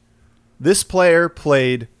 1. This player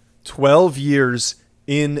played 12 years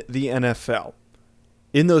in the NFL.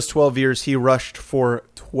 In those 12 years, he rushed for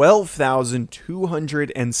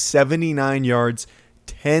 12,279 yards,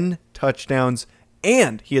 10 touchdowns,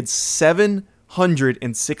 and he had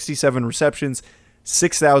 767 receptions,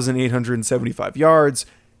 6,875 yards,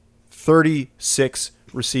 36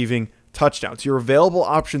 receiving touchdowns. Your available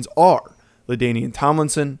options are LaDainian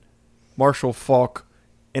Tomlinson, Marshall Faulk,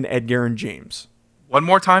 and Edgerrin James. One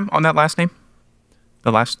more time on that last name.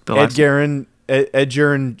 The last. Edgerrin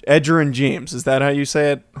James. Is that how you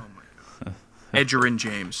say it? Edgerrin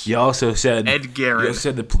James. You also said Edgerrin. You also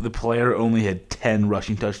said the player only had 10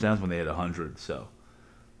 rushing touchdowns when they had 100. So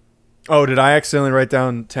Oh, did I accidentally write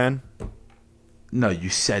down 10? no, you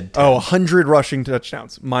said 10. Oh, 100 rushing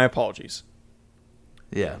touchdowns. My apologies.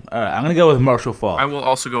 Yeah. All right. I'm gonna go with Marshall Faulk. I will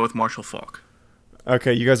also go with Marshall Faulk.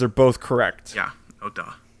 Okay, you guys are both correct. Yeah. Oh,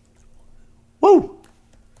 duh. Woo!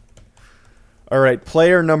 All right,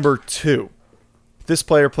 player number 2. This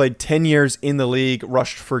player played 10 years in the league,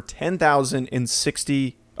 rushed for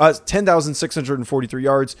 10,643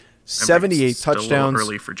 yards, 78 Still touchdowns. A little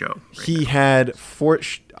early for Joe. He had four.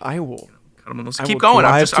 I will Keep going.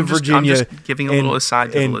 I'm just Virginia giving a little and-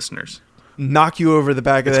 aside to the and listeners. knock you over the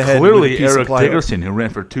back of the It's head. with a clearly piece of Eric plywood. Dickerson who ran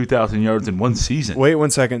for 2,000 yards in one season. Wait 1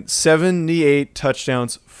 second. 78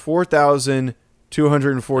 touchdowns,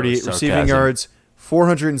 4,248 That was receiving sarcasm. yards,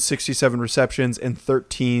 467 receptions, and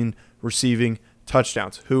 13 receiving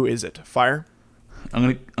touchdowns. Who is it? Fire?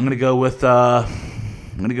 I'm gonna go with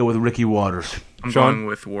Ricky Waters. I'm Sean? going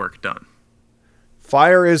with Warwick Dunn.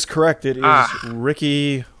 Fire is correct. It is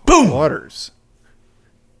Ricky Waters.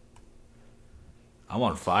 I'm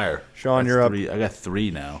on fire. Sean, That's you're up. 3. I got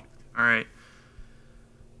 3 now. All right.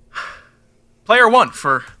 Player 1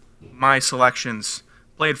 for my selections.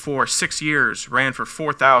 Played for 6 years, ran for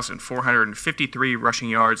 4,453 rushing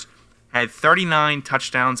yards, had 39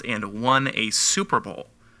 touchdowns, and won a Super Bowl.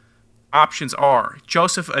 Options are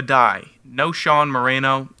Joseph Adai, Noshawn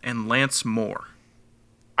Moreno, and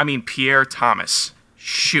Pierre Thomas.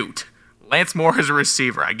 Shoot. Lance Moore is a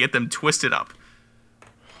receiver. I get them twisted up.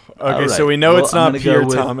 Okay, All so right. we know Well, it's I'm not gonna go Pierre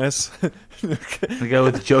with- Thomas. I'm gonna go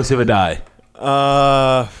with Joseph Adai.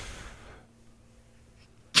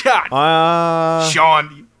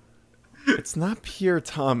 Sean. It's not Pierre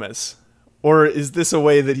Thomas. Or is this a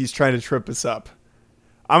way that he's trying to trip us up?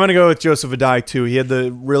 I'm going to go with Joseph Adai, too. He had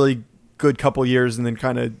the really good couple years and then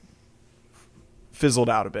kind of fizzled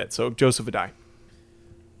out a bit. So, Joseph Adai.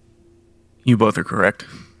 You both are correct.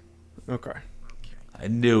 Okay. I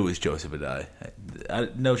knew it was Joseph Adai.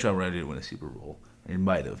 No, Sean Ryan didn't win a Super Bowl. He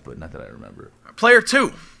might have, but not that I remember. Player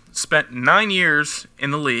 2 spent 9 years in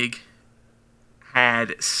the league,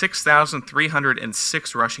 had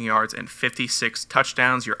 6,306 rushing yards and 56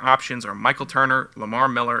 touchdowns. Your options are Michael Turner, Lamar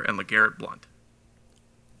Miller, and LeGarrette Blount.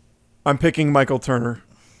 I'm picking Michael Turner.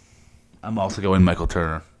 I'm also going Michael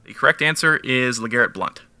Turner. The correct answer is LeGarrette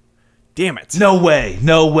Blount. Damn it. No way.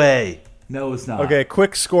 No way. No, it's not. Okay,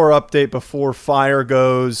 quick score update before Fire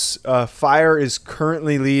goes. Fire is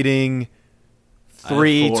currently leading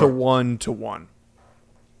 3 to 1 to 1.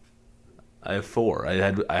 I have 4. I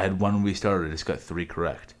had 1 when we started. I just got 3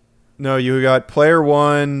 correct. No, you got player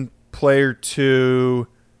 1, player 2.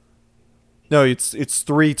 No, it's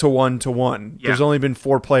 3 to 1 to 1. Yeah. There's only been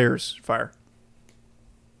 4 players, Fire.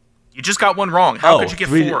 You just got one wrong. How Oh, could you get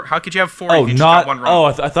 3 to 4? How could you have 4 Oh, if you just got one not.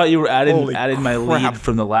 wrong? Oh, I thought you were Holy adding my crap. lead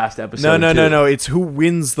from the last episode. No. It's who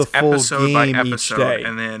wins the full Episode by game episode, each day.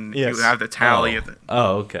 and then Yes. you have the tally of it.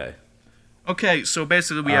 Oh, okay. Okay, so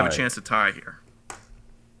basically we have Alright. a chance to tie here.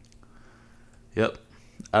 Yep.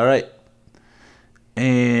 All right.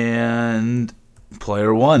 And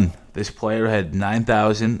player 1. This player had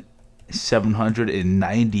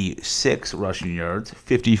 9,796 rushing yards,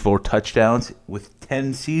 54 touchdowns with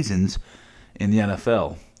 10 seasons in the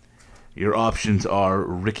NFL. Your options are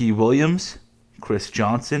Ricky Williams, Chris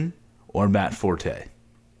Johnson, or Matt Forte.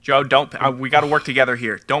 Joe, we got to work together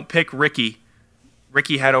here. Don't pick Ricky.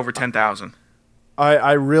 Ricky had over 10,000.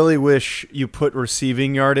 I really wish you put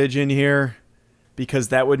receiving yardage in here because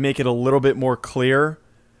that would make it a little bit more clear.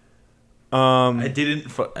 I didn't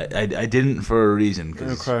for a reason.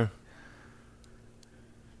 'Cause Okay.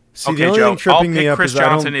 See, the Okay, only Joe, thing I'll tripping me pick up Chris is I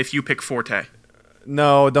don't- Johnson if you pick Forte.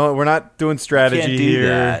 No, don't. We're not doing strategy Can't do here.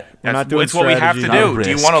 that. We're not doing It's what we have to strategy. do. Do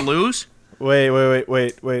you risk. want to lose?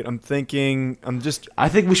 Wait. I'm thinking. I'm just. I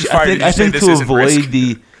think we should. Fire, did you I say think this to isn't avoid risk?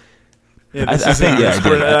 the. Yeah, I this think isn't-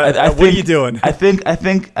 yeah. I did. I what are you think- doing? I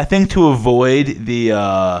think to avoid the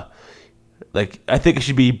I think it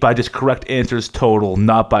should be by just correct answers total,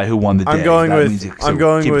 not by who won the day. I'm going That with- means it- I'm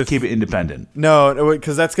going with- keep it independent. No,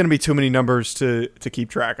 because that's going to be too many numbers to keep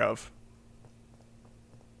track of.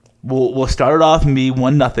 We'll start it off me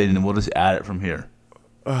 1-0, and we'll just add it from here.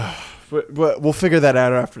 But we'll figure that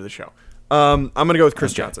out after the show. I'm going to go with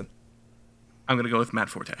Chris Johnson. I'm gonna go with Matt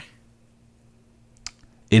Forte.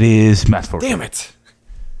 It is Matt Forte. Damn it.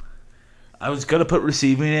 I was gonna put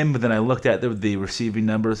receiving in, but then I looked at the receiving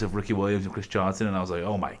numbers of Ricky Williams and Chris Johnson, and I was like,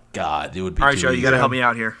 oh my god, it would be. All right, too Joe, you easy. got to help me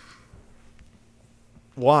out here.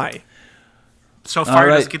 Why? So far,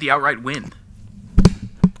 right. does get the outright win.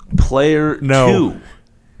 Player No. 2.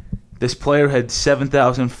 This player had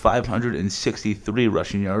 7,563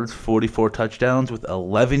 rushing yards, 44 touchdowns, with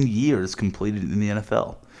 11 years completed in the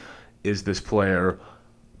NFL. Is this player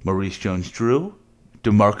Maurice Jones-Drew,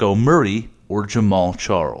 DeMarco Murray, or Jamal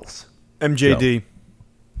Charles? MJD.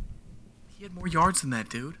 He had more yards than that,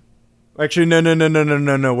 dude. Actually,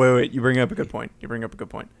 no. Wait. You bring up a good point.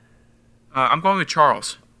 I'm going with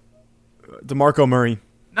Charles. DeMarco Murray.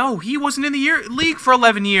 No, he wasn't in the league for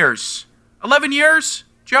 11 years. 11 years,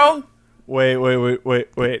 Joe? Wait.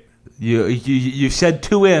 You said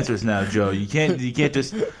two answers now, Joe. You can't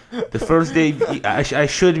just the first day. I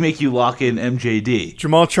should make you lock in MJD.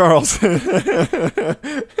 Jamal Charles.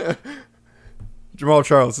 Jamal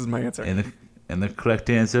Charles is my answer. And the correct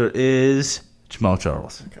answer is Jamal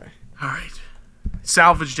Charles. Okay. All right.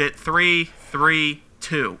 Salvaged it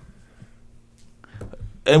 3-3-2.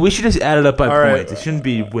 And we should just add it up by All right. points. It shouldn't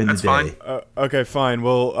be win That's the day. fine. Okay, fine.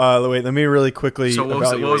 Well, wait. Let me really quickly. So what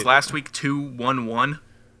was evaluate. last week? 2-1-1?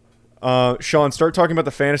 Sean, start talking about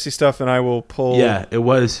the fantasy stuff, and I will pull. Yeah, it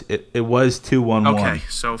was 2-1-1. Okay,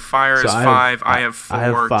 so Fire So is I have- 5. I have 4. I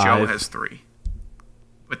have Joe 5. has 3.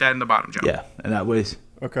 Put that in the bottom, Joe. Yeah, and that was.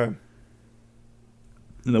 Okay. And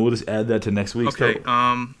then we'll just add that to next week's Okay.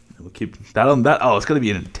 total. We'll keep that on that. Oh, it's gonna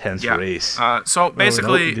be an intense Yeah. race. So Nope,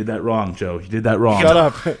 basically, you did that wrong, Joe. You did that wrong. Shut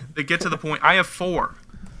up. to get to the point, I have 4.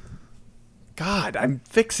 God, I'm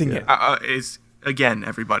fixing it. Is again,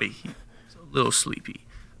 everybody, he's a little sleepy.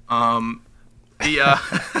 The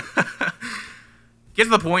get to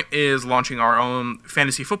the point is launching our own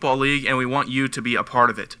fantasy football league, and we want you to be a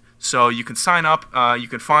part of it. So you can sign up. You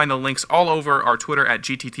can find the links all over our Twitter at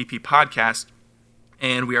GTTP Podcast,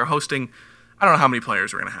 and we are hosting. I don't know how many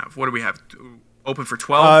players we're gonna have. What do we have? Open for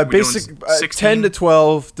 12? We doing Basic 16? 10 to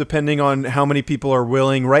 12, depending on how many people are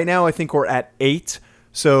willing. Right now, I think we're at 8.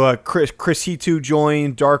 So Chris Hitu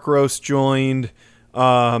joined, Dark Roast joined,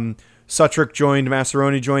 Sutrick joined,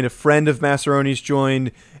 Massaroni joined, a friend of Massaroni's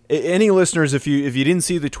joined. Any listeners, if you didn't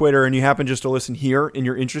see the Twitter and you happen just to listen here and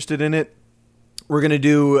you're interested in it, we're gonna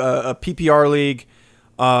do a PPR league,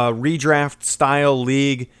 redraft style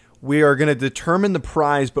league. We are going to determine the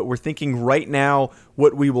prize, but we're thinking right now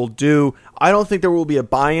what we will do. I don't think there will be a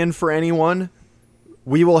buy-in for anyone.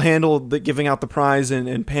 We will handle the giving out the prize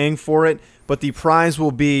and paying for it, but the prize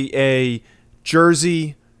will be a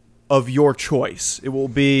jersey of your choice. It will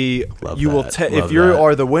be Love you will that. if Love you that.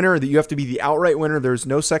 are the winner, that you have to be the outright winner. There's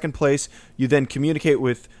no second place. You then communicate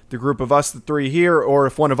with the group of us, the 3 here, or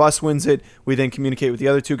if one of us wins it, we then communicate with the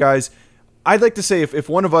other 2 guys. I'd like to say if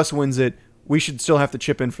one of us wins it, we should still have to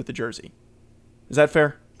chip in for the jersey. Is that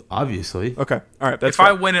fair? Obviously. Okay. All right. That's If fair.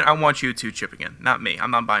 I win it, I want you to chip again, not me. I'm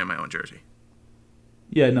not buying my own jersey.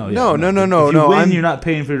 Yeah, no. No. If you no, win, I'm- you're not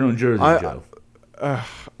paying for your own jersey, Joe.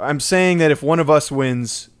 I'm saying that if one of us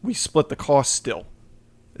wins, we split the cost still.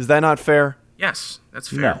 Is that not fair? Yes, that's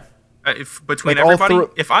fair. No. If between Like all everybody,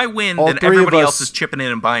 three- if I win, all then three of everybody us- else is chipping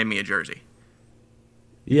in and buying me a jersey.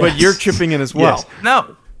 Yes. But you're chipping in as well. Yes.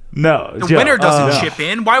 No, No. the Joe. winner doesn't No. chip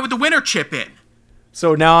in. Why would the winner chip in?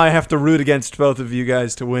 So now I have to root against both of you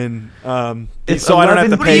guys to win. It's So I don't have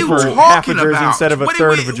to 11 What are pay you for talking half a jersey about? instead of a What are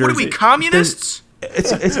third we- of a What are we, jersey. communists?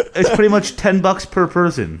 It's pretty much $10 per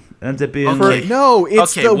person. Ends up being Okay. like No,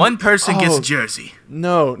 it's Okay, the one person gets oh, a jersey,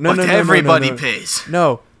 No, but no. everybody no. pays.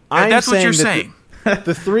 No, I'm That's what you're saying saying. that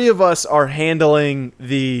the 3 of us are handling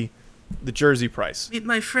the jersey price. Meet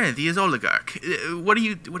my friend. He is oligarch. What are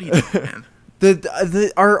you doing, man?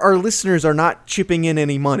 Our listeners are not chipping in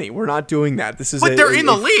any money. We're not doing that. This is But they're in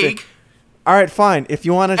the league. All right, fine. If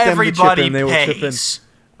you wanted them to chip Everybody in, they will chip in. pays.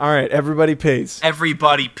 All right, everybody pays.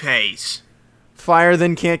 Everybody pays. Fire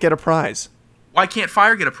then can't get a prize. Why can't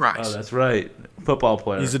Fire get a Oh, prize? that's right. Football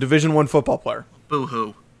player. He's a Division I football player. Boo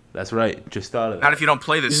hoo. That's right. Just thought of Not that. if you don't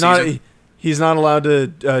play this He's season. not. He's not allowed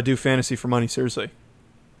to do fantasy for money, seriously.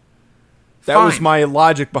 That was Fine. my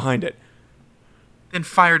logic behind it. Then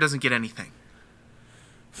Fire doesn't get anything.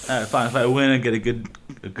 Fine. If I win and get a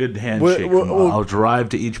good handshake, I'll drive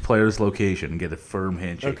to each player's location and get a firm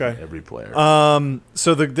handshake Okay. from every player.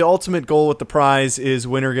 So the ultimate goal with the prize is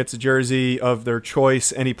winner gets a jersey of their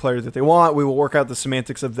choice, any player that they want. We will work out the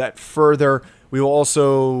semantics of that further. We will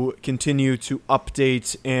also continue to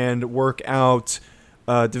update and work out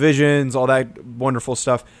divisions, all that wonderful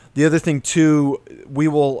stuff. The other thing too, we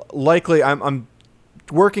will likely. I'm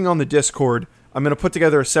working on the Discord. I'm going to put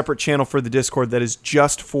together a separate channel for the Discord that is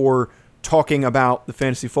just for talking about the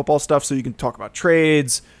fantasy football stuff, so you can talk about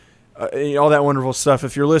trades, all that wonderful stuff.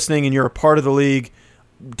 If you're listening and you're a part of the league,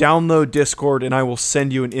 download Discord, and I will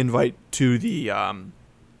send you an invite to the. I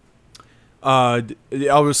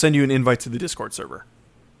will send you an invite to the Discord server.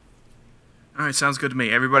 All right, sounds good to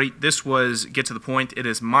me. Everybody, this was Get to the Point. It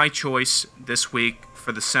is my choice this week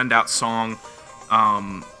for the send out song.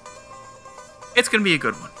 It's going to be a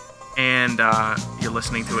good one. And you're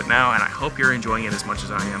listening to it now, and I hope you're enjoying it as much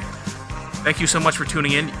as I am. Thank you so much for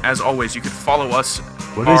tuning in. As always, you can follow us.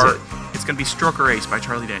 What is it? It's going to be Stroker Ace by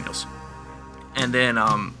Charlie Daniels. And then,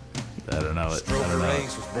 I don't know it. I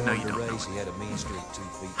know you don't know it.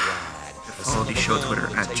 Follow the show Twitter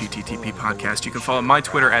at GTTP Podcast. You can follow my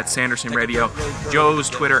Twitter at Sanderson Radio, Joe's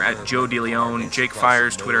Twitter at Joe DeLeon, Jake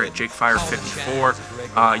Fire's Twitter at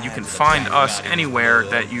JakeFire54. You can find us anywhere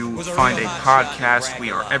that you find a podcast. We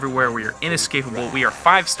are everywhere. We are inescapable. We are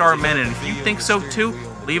 5-star men, and if you think so too,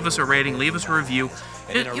 leave us a rating, leave us a review.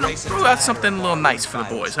 Throw out something a little nice for the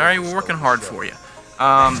boys. All right, we're working hard for you.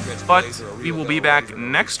 But we will be back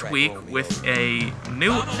next week with a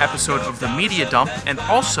new episode of the Media Dump and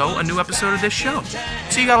also a new episode of this show.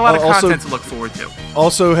 So you got a lot of content to look forward to.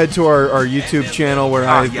 Also, head to our YouTube channel where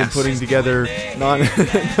I've been yes. putting together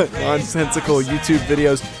nonsensical YouTube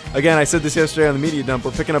videos. Again, I said this yesterday on the Media Dump. We're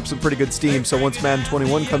picking up some pretty good steam. So once Madden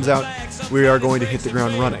 21 comes out, we are going to hit the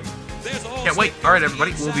ground running. Can't wait. All right,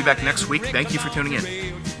 everybody. We'll be back next week. Thank you for tuning in.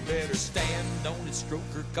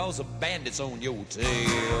 Cause a bandit's on your tail.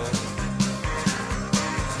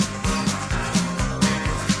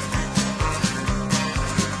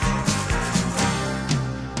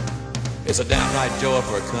 It's a downright joy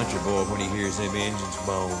for a country boy when he hears them engines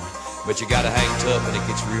moan. But you gotta hang tough and it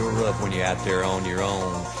gets real rough when you're out there on your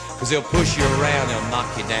own. Cause they'll push you around, they'll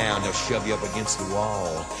knock you down, they'll shove you up against the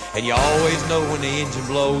wall. And you always know when the engine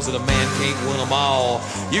blows that a man can't win them all.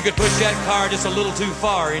 You could push that car just a little too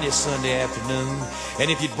far any Sunday afternoon.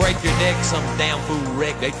 And if you'd break your neck, some damn fool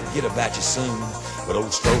wreck, they'd forget about you soon. But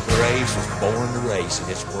old Stroker Ace was born to race, and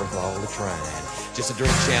it's worth all the trying. Just to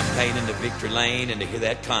drink champagne in the victory lane and to hear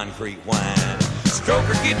that concrete whine.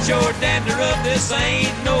 Stroker, get your dander up, this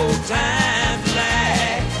ain't no time to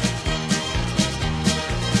lag.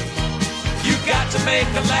 You got to make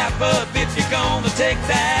a lap up if you're gonna take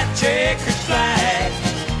that checkered flag.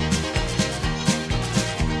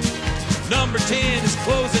 Number 10 is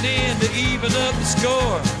closing in to even up the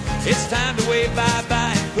score. It's time to wave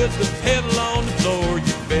bye-bye and put the pedal on the floor.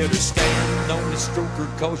 You better stand on the Stroker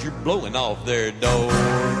cause you're blowing off their doors.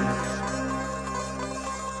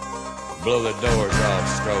 Blow the doors off,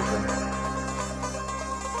 Stroker.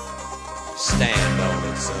 Stand on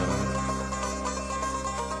it, son.